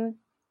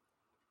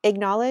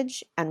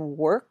acknowledge and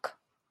work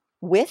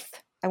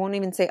with. I won't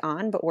even say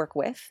on, but work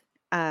with.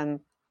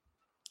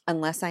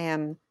 Unless I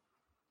am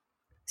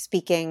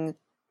speaking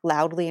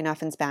loudly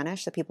enough in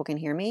Spanish that people can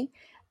hear me.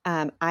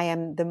 I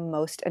am the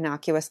most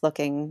innocuous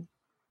looking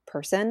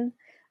person.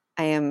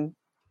 I am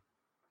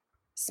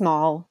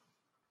small,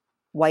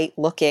 white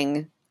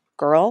looking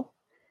girl.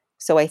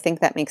 So I think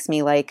that makes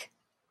me like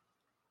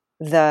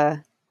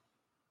the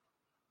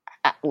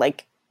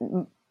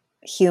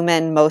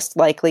human most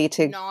likely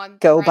to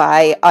go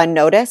by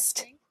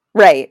unnoticed.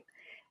 Right,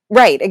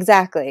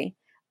 exactly.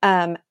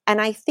 And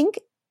I think,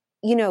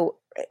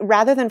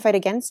 rather than fight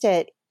against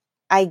it,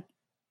 I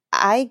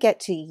get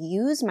to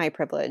use my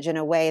privilege in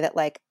a way that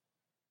like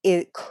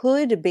it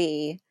could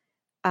be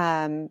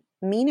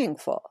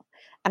meaningful.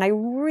 And I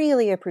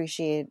really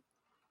appreciate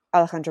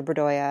Alejandro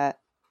Bedoya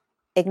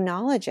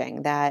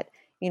acknowledging that,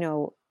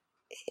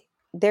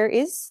 there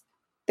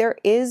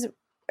is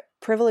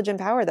privilege and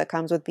power that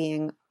comes with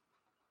being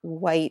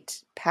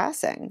white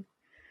passing.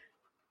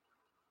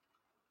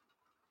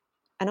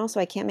 And also,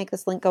 I can't make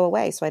this link go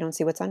away, so I don't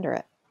see what's under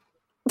it.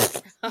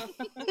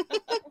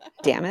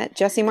 Damn it.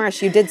 Jesse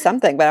Marsh, you did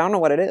something, but I don't know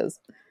what it is.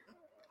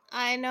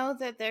 I know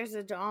that there's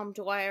a Dom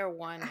Dwyer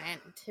one,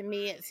 and to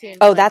me it seems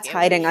that's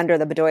hiding under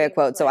the Bedoya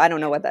quote, so I don't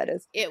know what that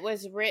is. It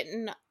was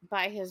written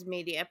by his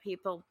media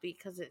people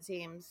because it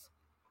seems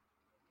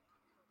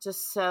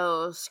just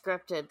so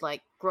scripted.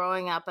 Like,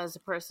 growing up as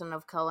a person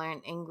of color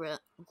in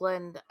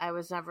England, I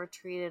was never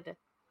treated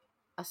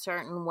a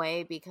certain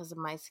way because of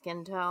my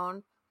skin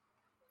tone.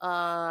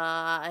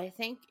 I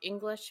think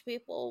English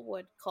people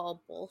would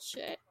call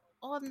bullshit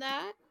on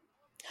that.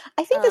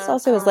 I think this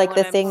also is like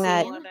the thing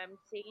that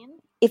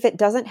if it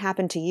doesn't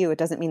happen to you, it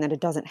doesn't mean that it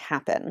doesn't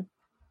happen,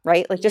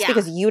 right? Like just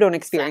because you don't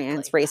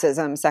experience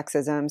racism,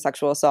 sexism,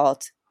 sexual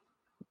assault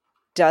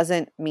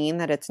doesn't mean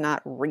that it's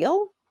not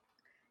real.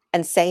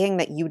 And saying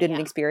that you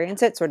didn't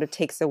experience it sort of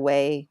takes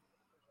away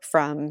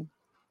from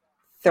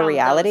the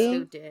reality. Those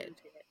who did.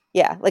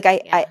 Yeah. Like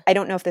I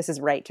don't know if this is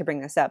right to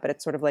bring this up, but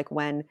it's sort of like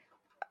when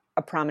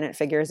a prominent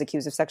figure is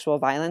accused of sexual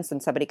violence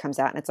and somebody comes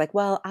out and it's like,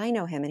 well, I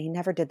know him and he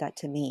never did that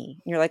to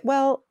me. And you're like,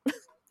 well,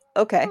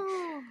 okay.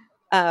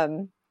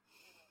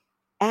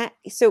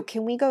 So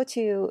can we go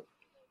to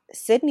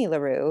Sydney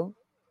Leroux,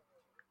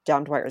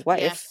 Dom Dwyer's wife?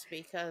 Yes,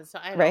 because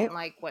I don't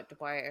like what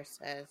Dwyer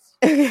says.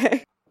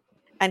 Okay.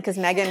 And because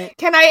Megan...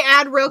 Can I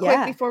add real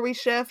quick before we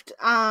shift?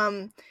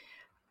 For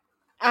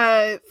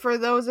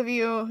those of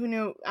you who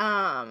knew,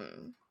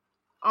 on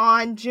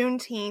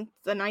Juneteenth,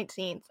 the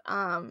 19th,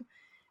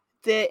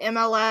 the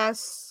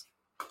MLS,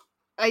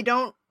 I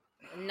don't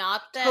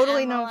not the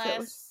totally MLS know if it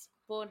was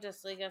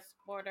Bundesliga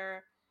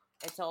supporter.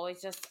 It's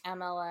always just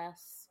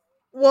MLS.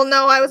 Well,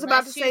 no, I was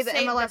about to say the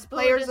MLS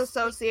Players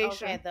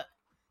Association. Okay,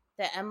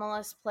 the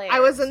MLS Players. I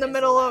was in the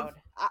middle of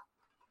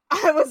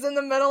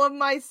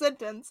my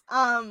sentence.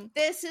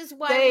 This is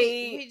why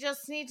we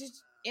just need to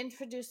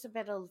introduce a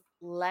bit of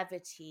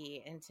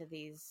levity into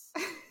these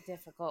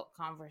difficult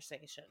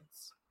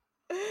conversations.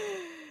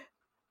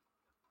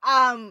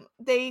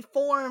 They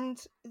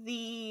formed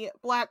the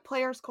Black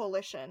Players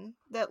Coalition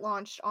that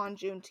launched on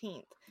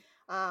Juneteenth,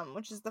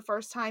 which is the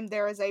first time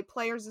there is a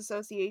players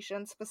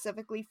association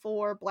specifically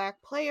for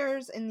Black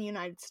players in the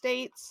United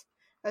States.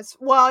 It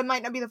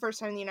might not be the first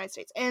time in the United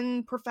States.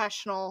 In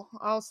professional,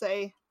 I'll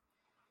say,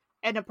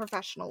 in a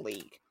professional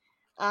league.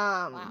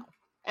 Wow.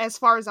 As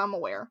far as I'm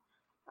aware.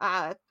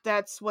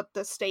 That's what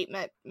the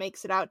statement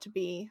makes it out to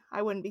be.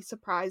 I wouldn't be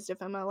surprised if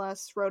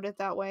MLS wrote it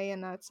that way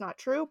and that's not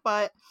true,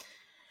 but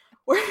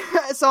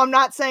so I'm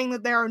not saying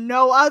that there are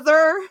no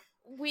other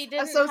we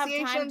didn't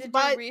associations, have time to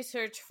but do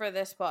research for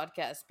this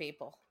podcast,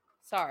 people.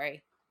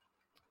 Sorry.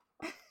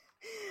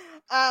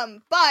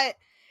 But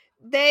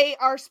they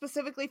are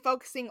specifically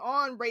focusing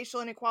on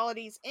racial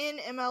inequalities in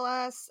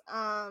MLS,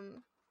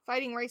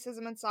 fighting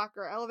racism in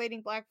soccer,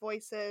 elevating Black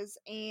voices,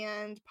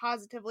 and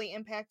positively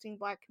impacting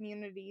Black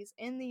communities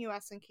in the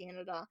US and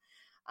Canada,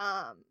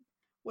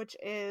 which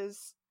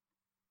is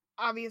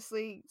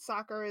obviously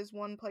soccer is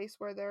one place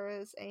where there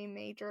is a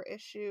major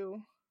issue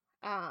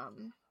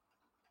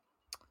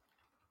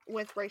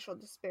with racial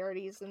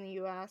disparities in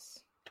the US.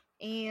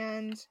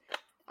 And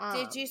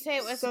did you say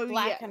it was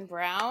black and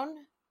brown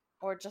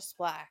or just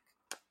black?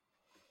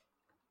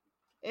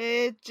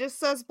 It just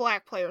says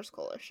Black Players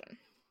Coalition.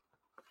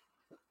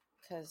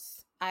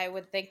 Because I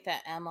would think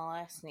that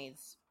MLS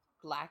needs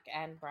black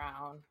and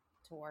brown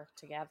to work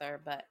together,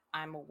 but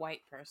I'm a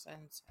white person,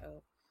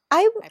 so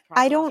I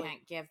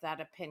can't give that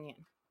opinion.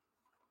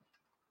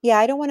 Yeah,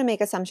 I don't want to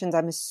make assumptions.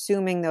 I'm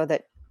assuming, though,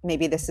 that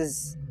maybe this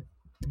is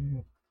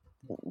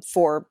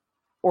for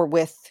or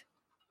with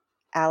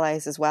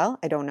allies as well.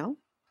 I don't know.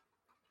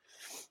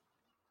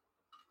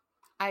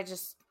 I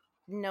just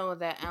know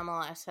that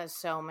MLS has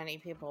so many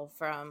people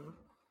from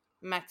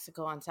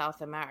Mexico and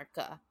South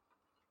America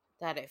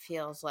that it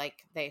feels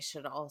like they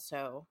should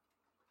also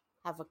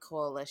have a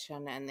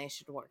coalition and they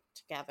should work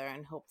together,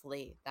 and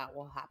hopefully that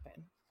will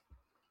happen.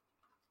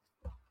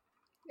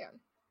 Yeah.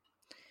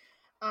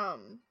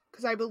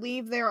 Because I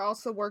believe they're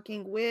also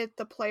working with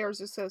the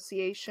Players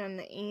Association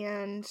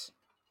and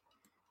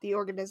the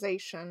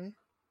organization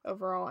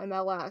overall,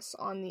 MLS,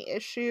 on the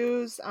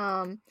issues.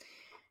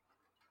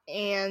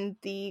 And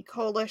the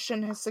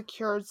coalition has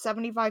secured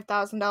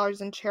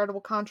 $75,000 in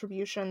charitable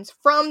contributions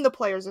from the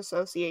Players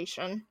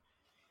Association.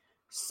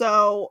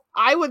 So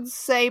I would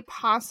say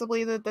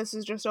possibly that this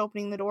is just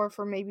opening the door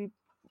for maybe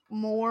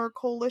more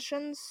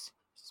coalitions,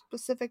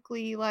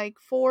 specifically like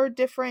 4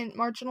 different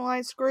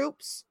marginalized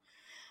groups.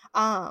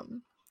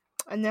 And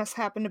this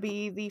happened to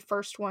be the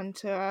first one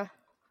to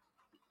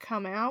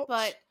come out.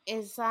 But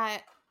is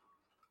that,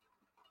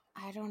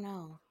 I don't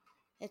know.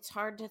 It's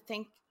hard to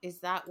think, is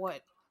that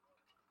what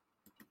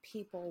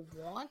people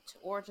want,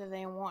 or do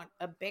they want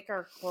a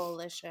bigger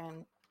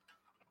coalition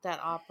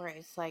that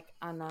operates like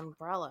an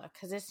umbrella?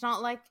 Because it's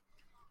not like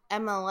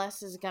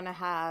MLS is going to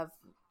have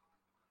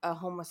a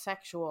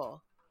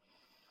homosexual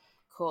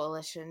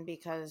coalition,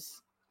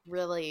 because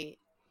really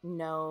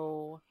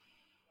no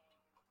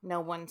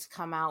one's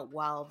come out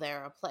while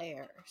they're a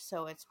player.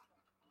 So it's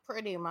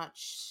pretty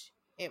much,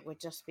 it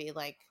would just be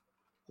like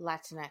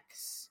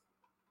Latinx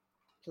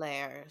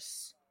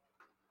players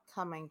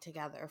coming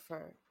together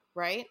for,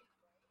 right?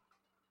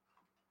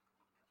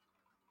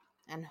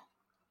 And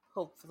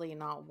hopefully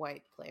not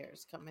white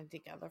players coming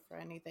together for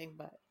anything,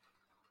 but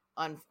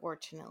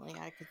unfortunately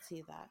I could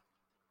see that.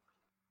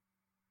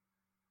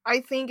 I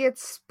think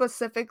it's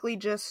specifically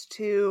just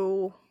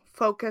to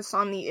focus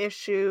on the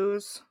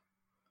issues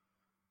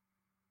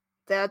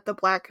that the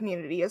Black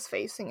community is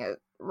facing it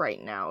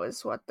right now,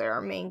 is what their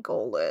main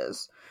goal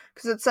is.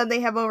 Because it said they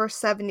have over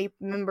 70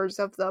 members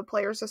of the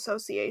Players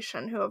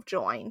Association who have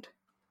joined.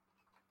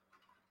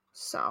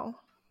 So.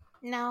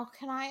 Now,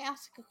 can I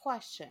ask a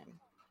question?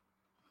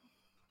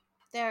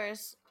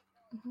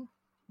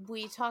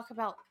 We talk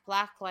about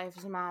Black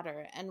Lives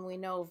Matter, and we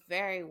know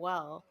very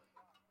well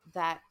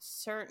that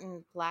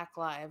certain Black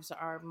lives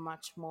are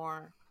much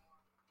more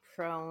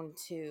prone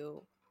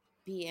to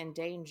be in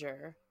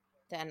danger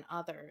than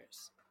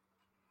others.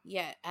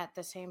 Yet, at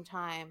the same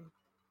time,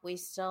 we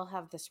still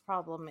have this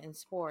problem in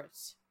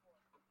sports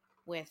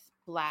with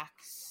Black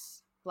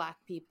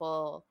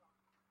people,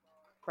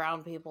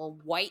 brown people,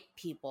 white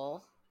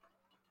people,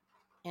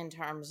 in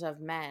terms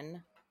of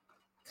men,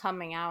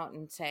 coming out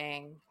and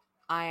saying,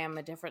 I am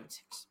a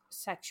different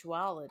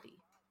sexuality.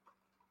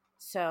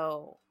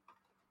 So,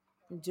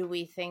 do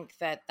we think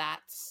that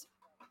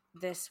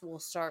this will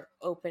start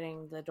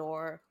opening the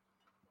door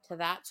to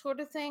that sort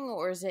of thing,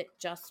 or is it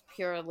just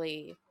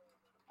purely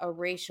a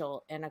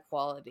racial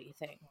inequality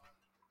thing?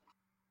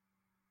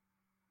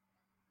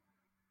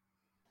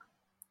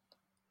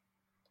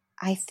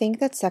 I think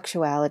that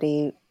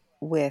sexuality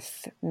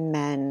with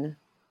men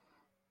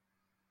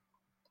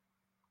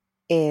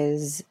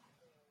is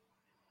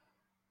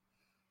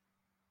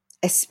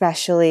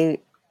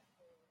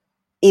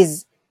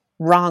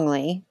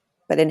wrongly,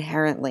 but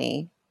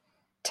inherently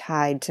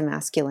tied to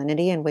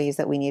masculinity in ways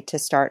that we need to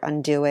start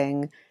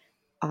undoing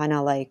on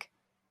a like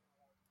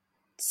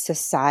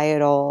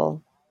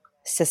societal,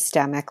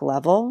 systemic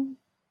level.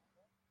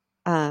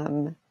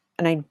 And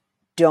I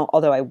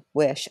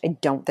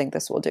don't think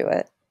this will do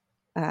it,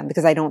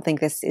 because I don't think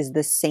this is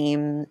the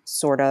same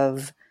sort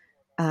of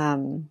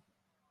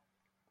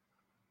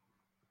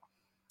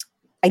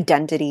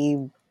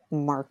identity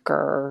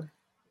marker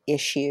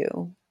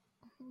issue.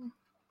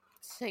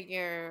 So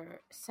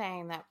you're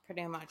saying that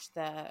pretty much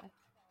the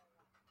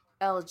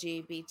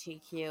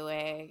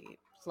LGBTQA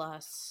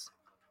plus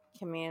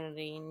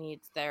community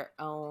needs their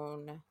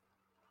own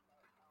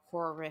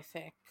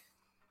horrific.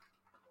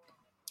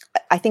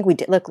 I think we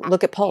did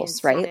look at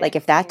Pulse, right? Like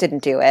if that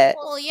didn't do it.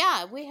 Well,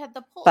 yeah, we had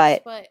the Pulse,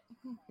 but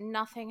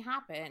nothing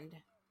happened.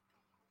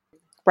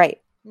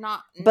 Right.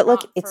 But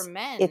look, for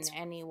men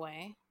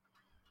anyway.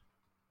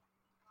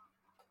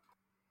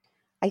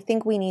 I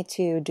think we need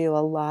to do a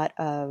lot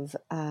of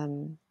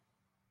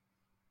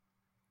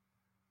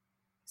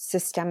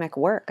systemic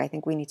work. I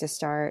think we need to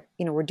start,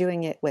 we're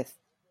doing it with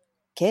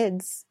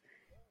kids,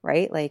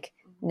 right? Like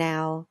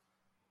now,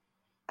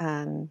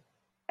 at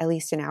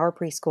least in our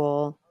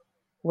preschool,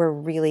 we're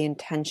really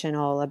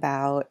intentional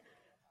about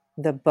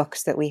the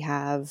books that we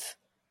have,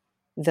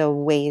 the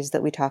ways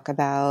that we talk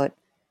about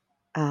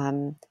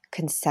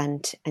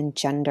consent and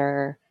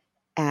gender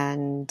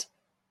and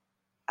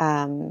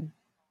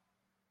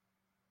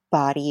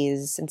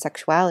bodies and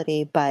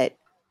sexuality, but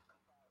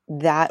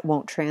that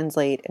won't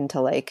translate into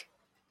like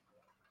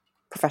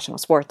professional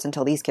sports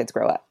until these kids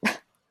grow up.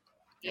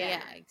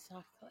 Yeah,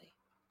 exactly.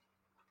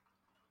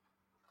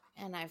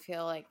 And I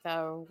feel like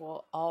there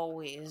will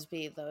always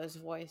be those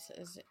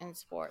voices in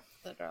sports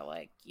that are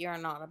like, you're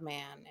not a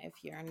man if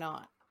you're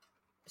not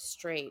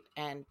straight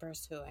and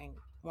pursuing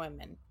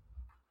women,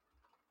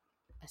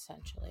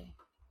 essentially.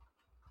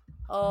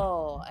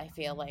 Oh, I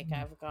feel like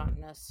I've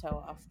gotten us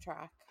so off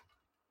track.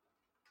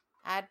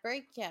 Ad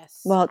break,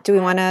 yes. Well, do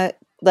we want to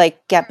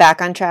get back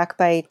on track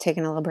by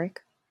taking a little break?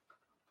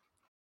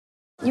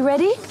 You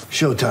ready?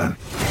 Showtime.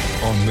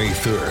 On May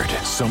 3rd,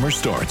 summer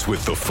starts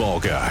with The Fall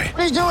Guy.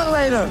 What are you doing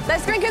later?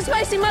 Let's drink a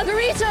spicy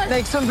margarita.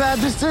 Make some bad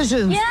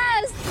decisions.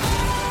 Yes!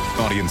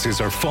 Audiences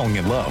are falling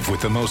in love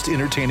with the most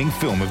entertaining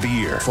film of the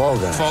year. Fall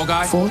Guy. Fall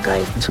Guy? Fall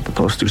Guy. That's what the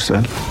poster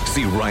said.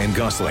 See Ryan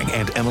Gosling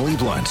and Emily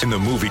Blunt in the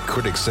movie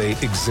critics say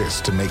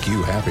exists to make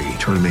you happy.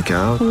 Trying to make it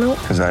out? Nope.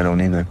 Because I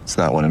don't either. It's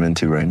not what I'm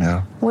into right now.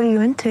 What are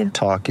you into?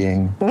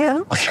 Talking. Yeah.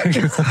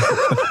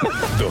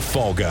 The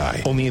Fall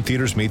Guy. Only in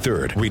theaters May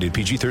 3rd. Rated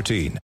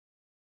PG-13.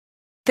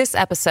 This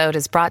episode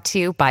is brought to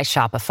you by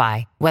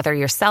Shopify. Whether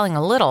you're selling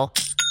a little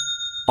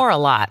or a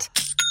lot,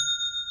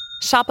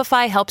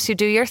 Shopify helps you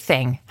do your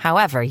thing,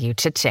 however you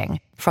cha-ching.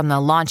 From the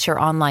launch your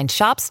online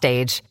shop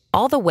stage,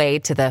 all the way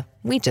to the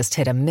we just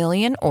hit 1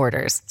 million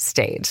orders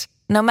stage.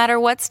 No matter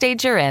what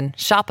stage you're in,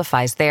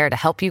 Shopify's there to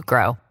help you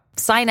grow.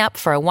 Sign up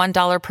for a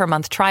 $1 per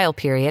month trial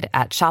period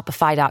at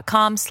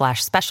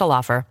shopify.com/special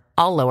offer,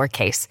 all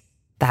lowercase.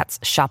 That's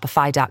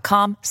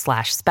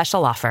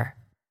shopify.com/special offer.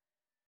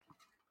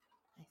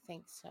 I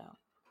think so.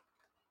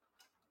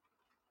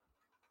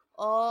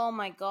 Oh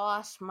my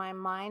gosh, my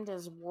mind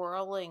is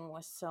whirling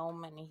with so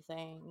many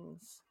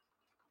things.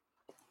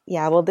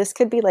 Yeah, well, this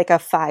could be like a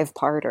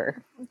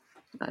 5-parter,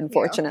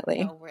 unfortunately.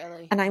 Yeah. No,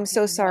 really. And I'm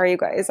so sorry, you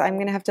guys. I'm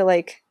going to have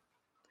to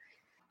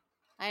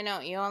I know,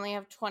 you only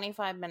have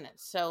 25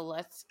 minutes, so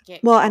let's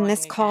get Well, going and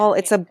this again. call,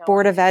 it's a Get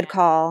Board going of Ed again.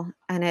 call,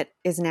 and it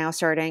is now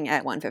starting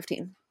at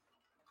 1:15.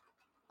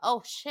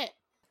 Oh, shit.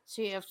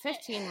 So you have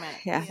 15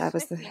 minutes. Yeah, You that have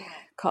was the 15 minutes.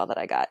 call that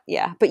I got.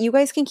 Yeah, but you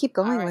guys can keep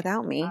going All right,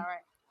 without me. All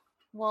right.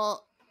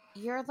 Well,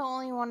 you're the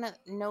only one that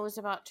knows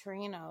about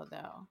Torino,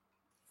 though.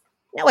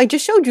 No, I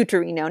just showed you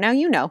Torino. Now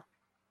you know.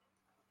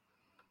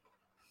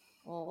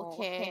 Well,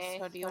 okay.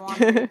 So do you want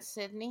to meet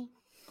Sydney?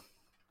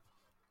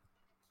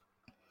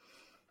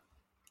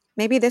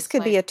 Maybe this Just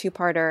could be a like-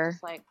 2-parter,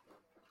 Just like,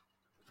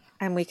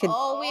 and we could.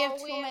 oh, we have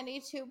too many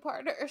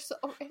two-parters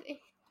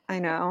already. I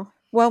know.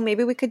 Well,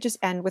 maybe we could just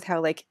end with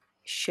how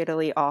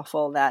shittily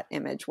awful that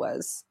image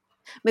was.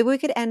 Maybe we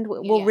could end.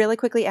 We'll Yeah. really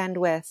quickly end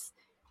with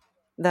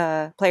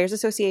the Players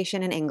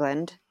Association in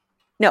England.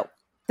 No,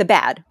 the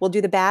bad. We'll do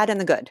the bad and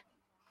the good.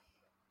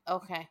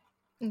 Okay.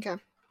 Okay.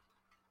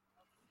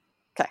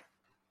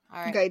 All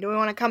right. Okay. Do we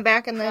want to come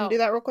back and then Go. do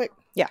that real quick?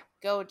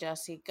 Go,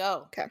 Jesse.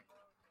 Go.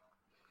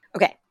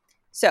 Okay,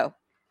 so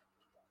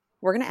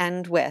we're gonna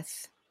end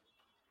with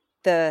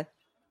the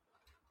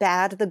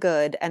bad, the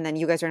good, and then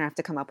you guys are gonna have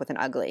to come up with an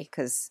ugly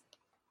because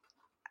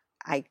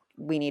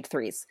we need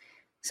 3s.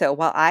 So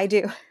while I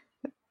do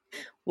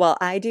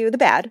the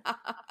bad,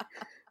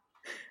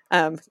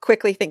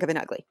 quickly think of an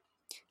ugly.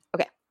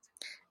 Okay,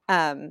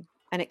 and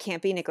it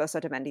can't be Nicolas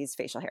Otamendi's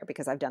facial hair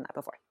because I've done that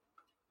before.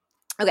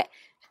 Okay,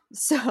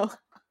 so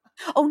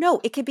oh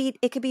no, it could be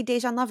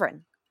Dejan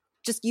Lovren.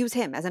 Just use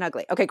him as an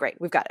ugly. Okay, great.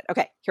 We've got it.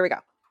 Okay, here we go.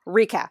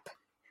 Recap.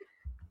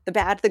 The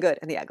bad, the good,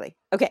 and the ugly.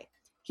 Okay,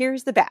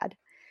 here's the bad.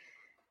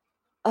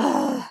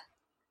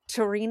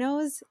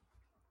 Torino's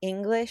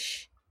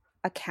English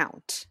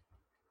account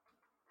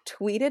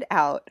tweeted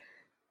out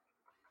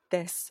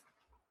this.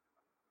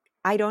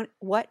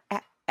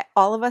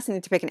 All of us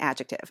need to pick an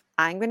adjective.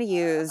 I'm going to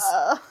use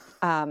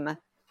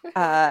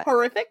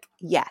Horrific?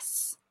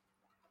 yes.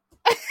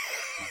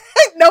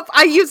 Nope,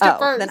 I used it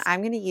first. Then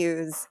I'm going to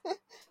use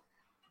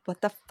what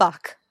the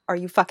fuck are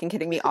you fucking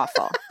kidding me?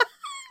 Awful.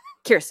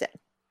 Kirsten.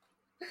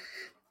 Is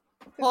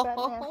that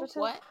an adjective?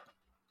 What?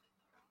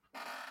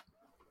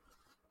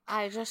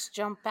 I just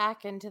jumped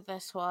back into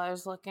this while I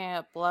was looking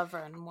at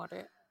Lovren.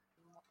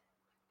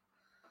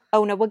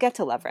 Oh no, we'll get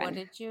to What Lovren.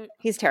 did you?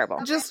 He's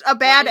terrible. Just a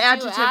bad What did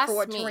you adjective for ask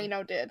what me?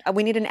 Torino did.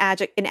 We need an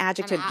adjective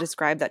to a-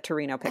 describe that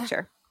Torino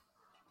picture.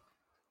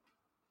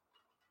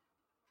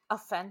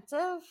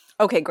 Offensive?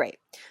 Okay, great.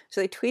 So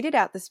they tweeted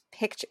out this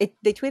picture.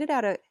 They tweeted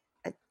out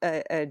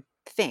a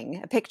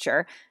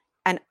picture,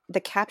 and the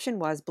caption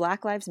was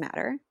 "Black Lives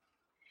Matter,"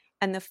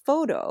 and the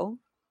photo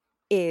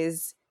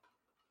is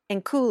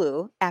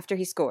Nkulu after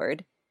he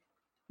scored,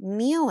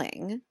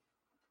 kneeling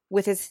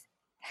with his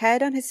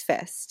head on his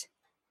fist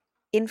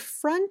in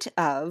front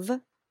of,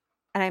 and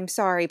I'm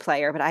sorry,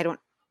 player, but I don't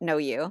know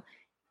you,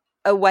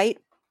 a white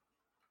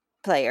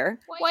player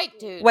White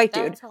dude. White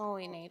dude. That's all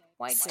we need.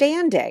 White dude.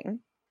 standing,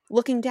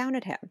 looking down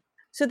at him.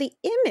 So the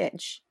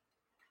image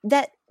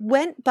that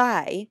went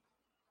by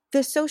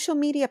the social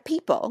media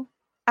people,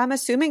 I'm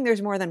assuming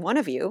there's more than one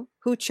of you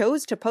who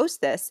chose to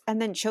post this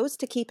and then chose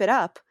to keep it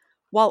up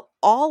while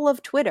all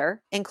of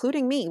Twitter,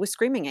 including me, was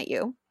screaming at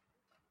you,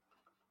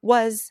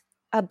 was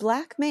a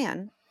black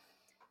man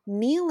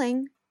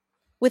kneeling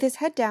with his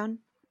head down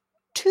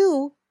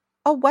to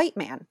a white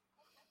man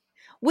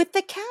with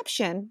the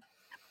caption,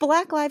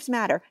 Black Lives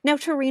Matter. Now,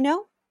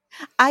 Torino,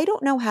 I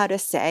don't know how to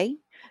say,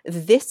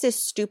 this is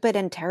stupid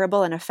and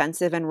terrible and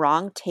offensive and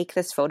wrong. Take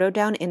this photo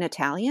down in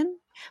Italian.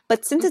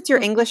 But since it's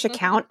your English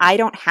account, I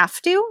don't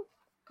have to.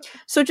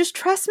 So just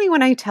trust me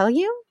when I tell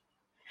you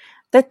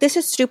that this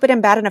is stupid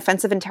and bad and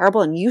offensive and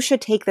terrible, and you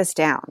should take this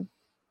down.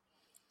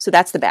 So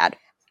that's the bad.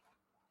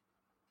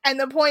 And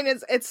the point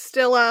is, it's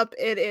still up.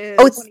 It is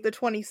the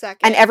 22nd.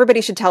 And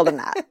everybody should tell them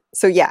that.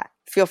 So yeah,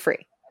 feel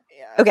free.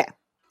 Yeah. Okay.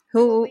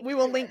 We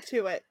will link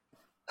to it.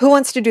 Who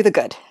wants to do the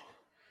good?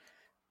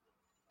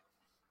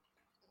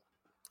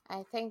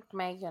 I think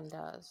Megan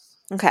does.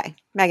 Okay.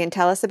 Megan,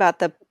 tell us about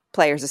the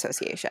Players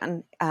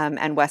Association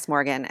and Wes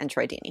Morgan and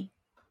Troy Deeney.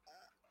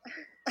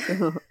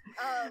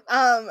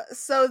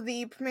 So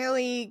the Premier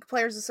League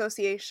Players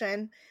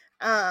Association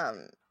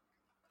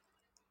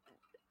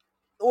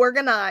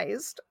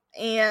organized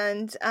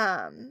and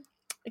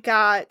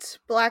got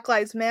Black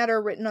Lives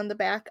Matter written on the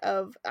back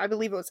of, I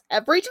believe it was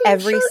every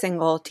shirt?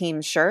 Single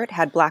team shirt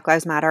had Black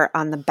Lives Matter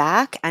on the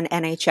back and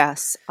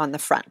NHS on the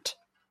front.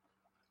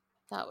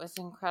 That was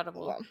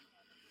incredible.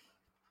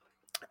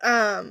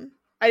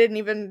 I didn't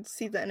even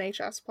see the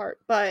NHS part,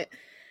 but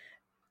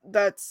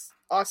that's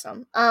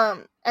awesome.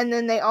 And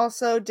then they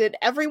also did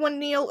everyone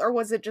kneel, or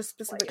was it just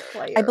specific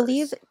players? I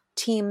believe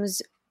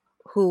teams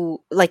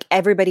who, like,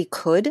 everybody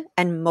could,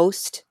 and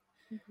most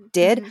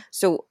did. Mm-hmm.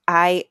 So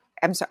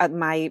I'm sorry,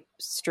 my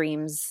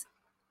streams,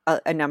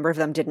 a number of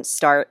them didn't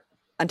start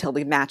until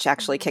the match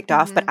actually kicked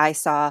off, but I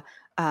saw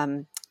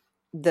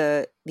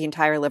the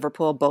entire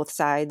Liverpool, both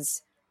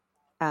sides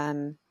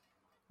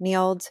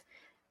kneeled.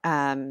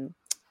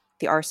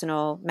 The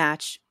Arsenal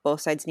match,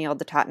 both sides kneeled.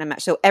 The Tottenham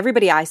match. So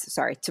everybody, I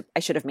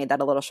should have made that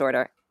a little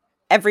shorter.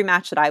 Every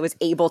match that I was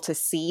able to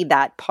see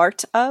that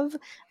part of,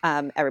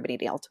 everybody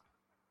kneeled.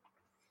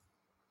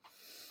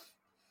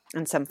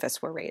 And some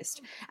fists were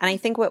raised. And I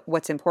think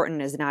what's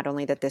important is not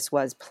only that this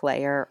was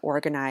player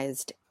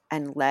organized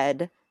and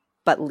led,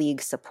 but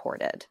league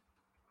supported.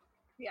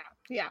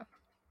 Yeah.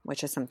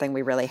 Which is something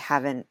we really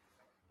haven't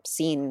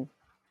seen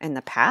in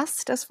the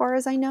past, as far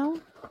as I know.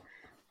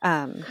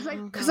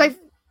 Because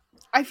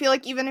I feel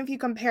like even if you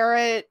compare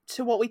it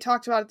to what we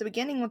talked about at the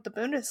beginning with the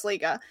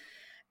Bundesliga,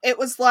 it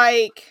was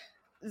like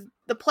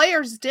the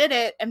players did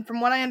it, and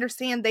from what I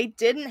understand, they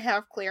didn't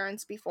have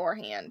clearance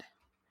beforehand.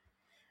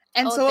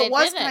 And so it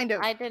was kind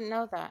of... I didn't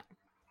know that.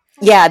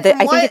 Yeah, I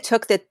think it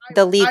took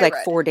the league like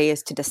 4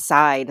 days to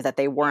decide that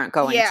they weren't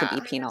going to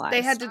be penalized.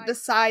 They had to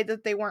decide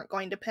that they weren't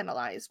going to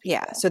penalize people.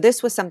 Yeah, so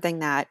this was something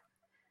that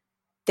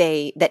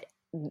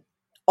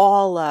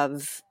all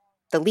of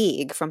the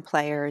league, from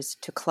players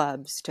to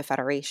clubs to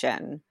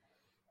federation,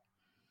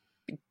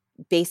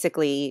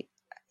 basically,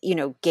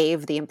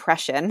 gave the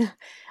impression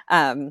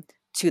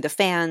to the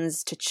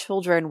fans, to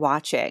children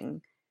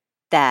watching,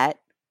 that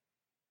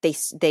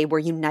they were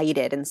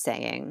united in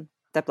saying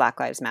that Black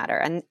Lives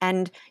Matter.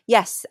 And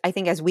yes, I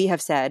think, as we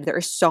have said, there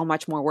is so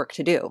much more work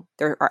to do.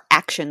 There are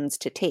actions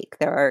to take.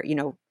 There are,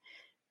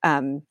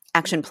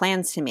 action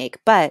plans to make.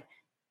 But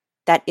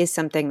that is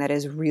something that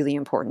is really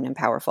important and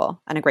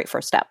powerful and a great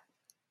first step.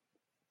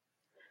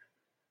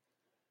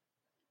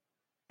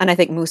 And I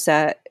think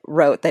Musa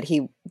wrote that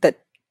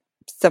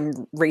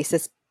some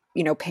racist,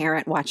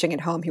 parent watching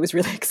at home, he was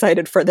really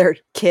excited for their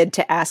kid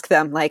to ask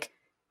them, like,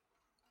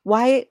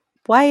 why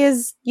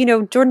is,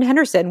 Jordan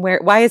Henderson,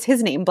 why is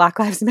his name Black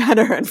Lives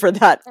Matter? And for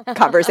that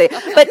conversation.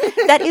 But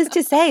that is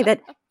to say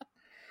that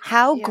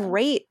how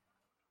great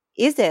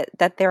is it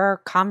that there are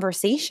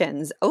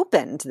conversations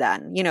opened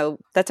then?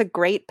 That's a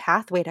great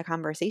pathway to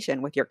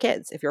conversation with your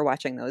kids if you're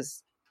watching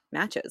those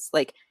matches.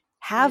 Like,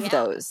 have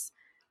those.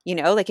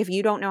 Like, if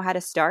you don't know how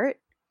to start,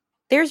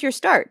 there's your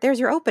start. There's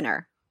your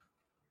opener.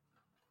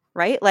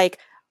 Right? Like,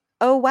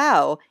 oh,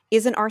 wow,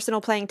 isn't Arsenal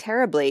playing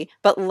terribly?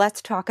 But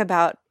let's talk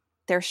about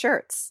their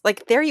shirts.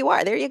 Like, there you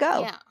are. There you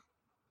go.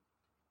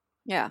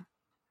 Yeah.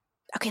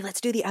 Okay,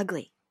 let's do the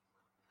ugly.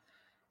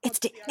 It's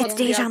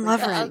Dejan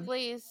Lovren. The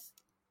ugly is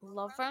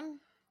Lovren?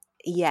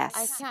 Yes.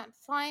 I can't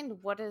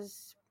find what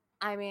is...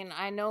 I mean,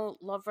 I know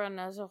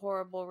Lovren is a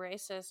horrible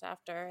racist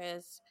after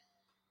his...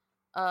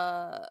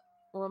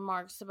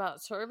 remarks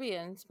about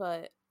Serbians,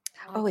 but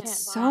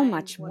it's so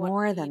much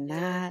more than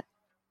that.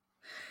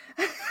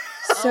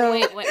 So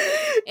wait.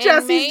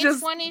 Jesse's May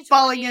just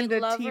falling into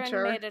Lovren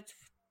teacher. Made a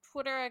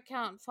Twitter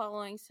account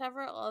following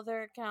several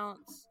other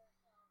accounts,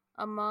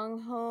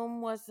 among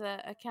whom was the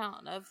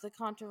account of the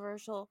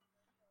controversial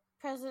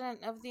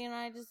President of the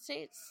United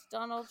States,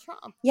 Donald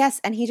Trump.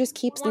 Yes, and he just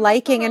keeps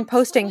liking and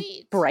posting.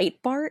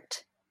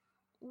 Breitbart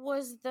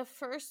was the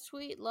first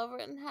tweet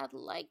Lovren had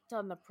liked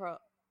on the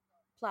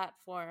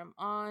platform.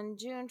 On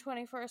June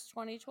 21st,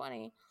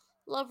 2020,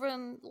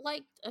 Lovren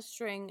liked a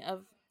string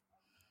of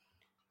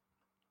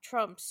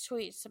Trump's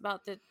tweets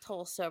about the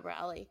Tulsa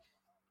rally.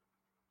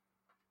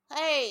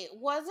 Hey,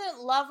 wasn't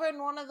Lovren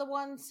one of the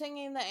ones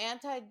singing the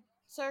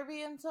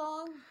anti-Serbian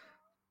song?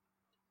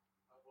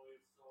 I believe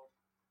so.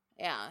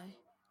 Yeah.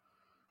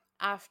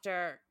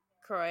 After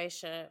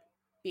Croatia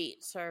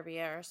beat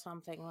Serbia or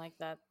something like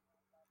that,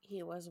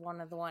 he was one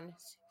of the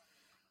ones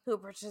who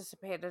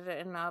participated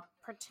in a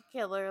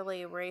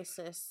particularly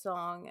racist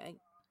song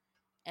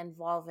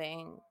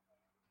involving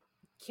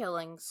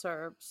killing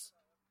Serbs.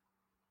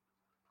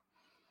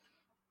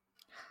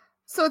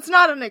 So it's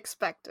not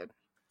unexpected.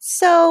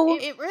 So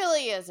it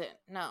really isn't,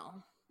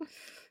 no.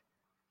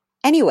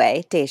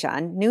 Anyway,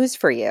 Dejan, news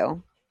for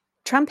you.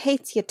 Trump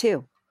hates you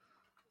too.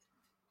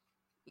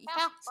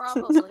 Yeah,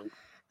 probably.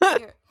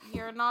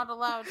 You're not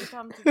allowed to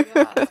come to the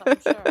US, I'm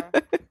sure.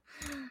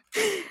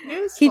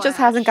 He just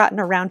hasn't gotten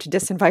around to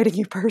disinviting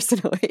you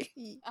personally.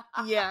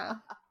 Yeah.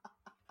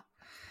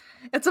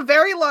 It's a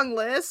very long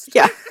list.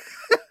 Yeah.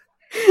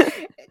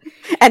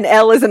 And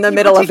L is in the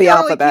middle of the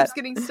alphabet. Keeps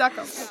getting stuck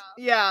on that.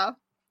 Yeah.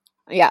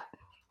 Yeah.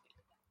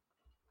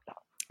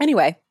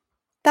 Anyway,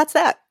 that's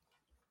that.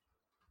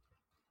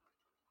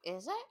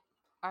 Is it?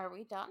 Are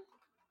we done?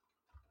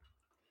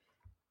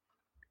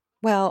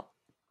 Well,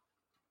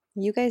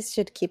 you guys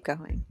should keep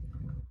going.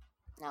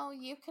 No,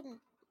 you can.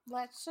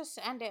 Let's just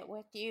end it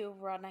with you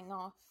running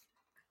off.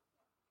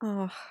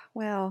 Oh,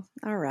 well,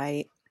 all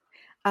right.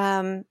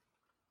 Something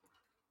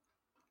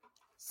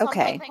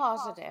Okay.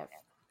 Positive.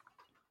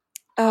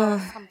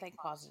 Something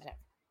positive.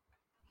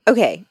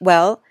 Okay,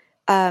 well,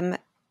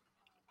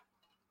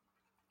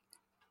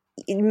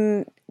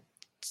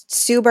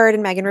 Sue Bird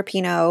and Megan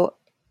Rapinoe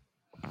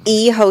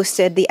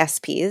hosted the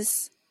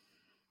ESPYs,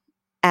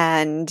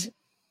 and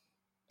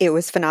it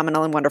was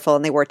phenomenal and wonderful,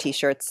 and they wore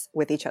t-shirts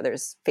with each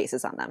other's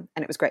faces on them,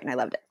 and it was great, and I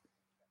loved it.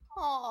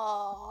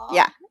 Aww.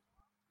 Yeah.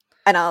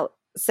 And I'll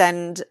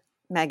send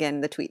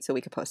Megan the tweet so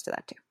we could post to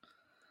that too.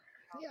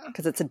 Yeah.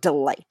 Because it's a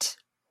delight.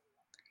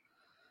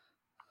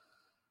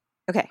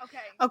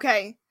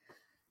 Okay.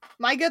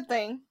 My good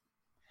thing,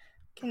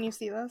 can you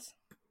see this?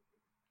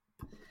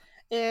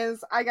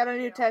 Is I got a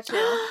new tattoo.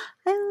 I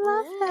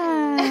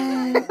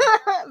love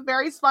that.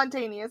 Very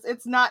spontaneous.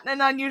 It's not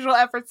an unusual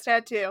efforts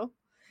tattoo.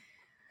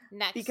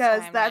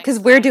 Because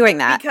we're doing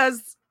that.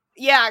 Because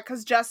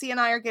Jessie and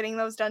I are getting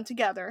those done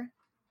together.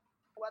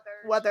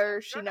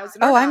 Whether she knows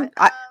it or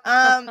not.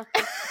 I'm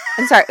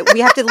sorry.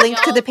 We have to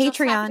link to the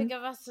Patreon. Have to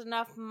give us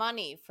enough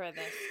money for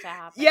this to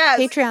happen. Yes,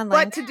 Patreon link.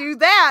 But to do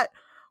that,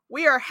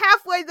 we are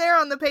halfway there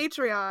on the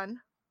Patreon.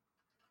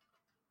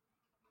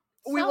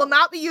 We will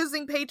not be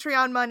using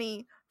Patreon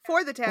money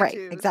for the tattoos.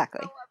 Right,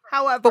 exactly.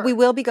 However, but we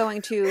will be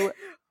going to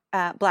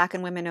Black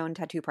and women-owned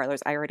tattoo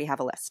parlors. I already have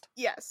a list.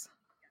 Yes.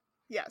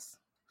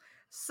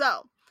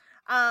 So,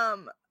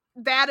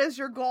 that is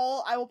your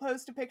goal. I will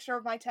post a picture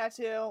of my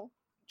tattoo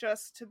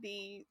just to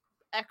be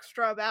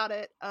extra about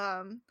it.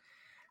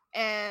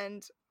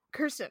 And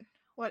Kirsten,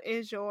 what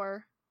is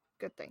your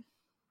good thing?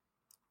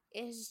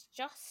 Is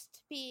just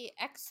to be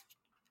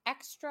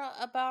extra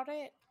about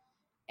it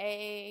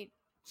a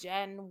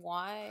Gen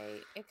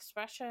Y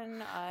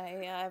expression? I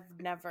have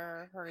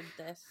never heard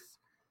this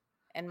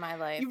in my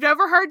life. You've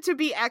never heard to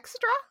be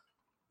extra?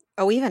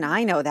 Oh, even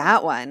I know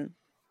that one.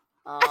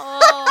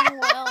 Oh,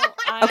 well,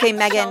 I'm okay,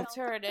 Megan.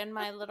 sheltered in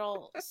my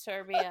little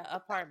Serbia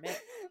apartment.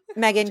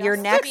 Megan, Just your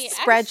to next be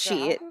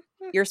spreadsheet, extra.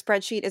 your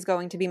spreadsheet is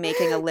going to be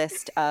making a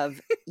list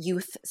of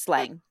youth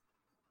slang.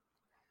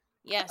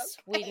 Yes,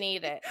 we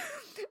need it.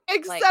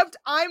 Except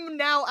I'm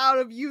now out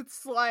of youth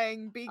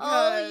slang because...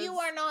 Oh, you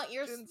are not.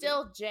 You're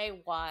still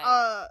JY.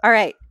 All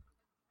right.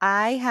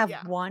 I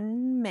have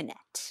 1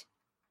 minute.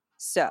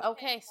 So.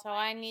 Okay, so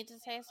I need to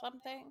say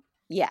something?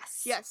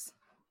 Yes.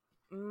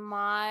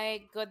 My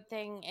good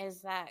thing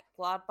is that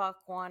Gladbach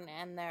won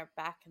and they're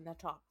back in the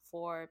top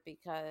 4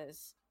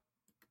 because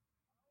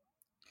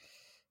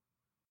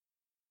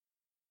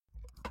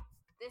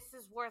this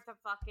is worth a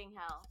fucking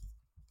hell.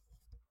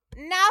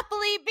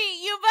 Napoli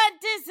beat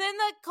Juventus in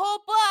the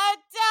Coppa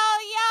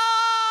Italia!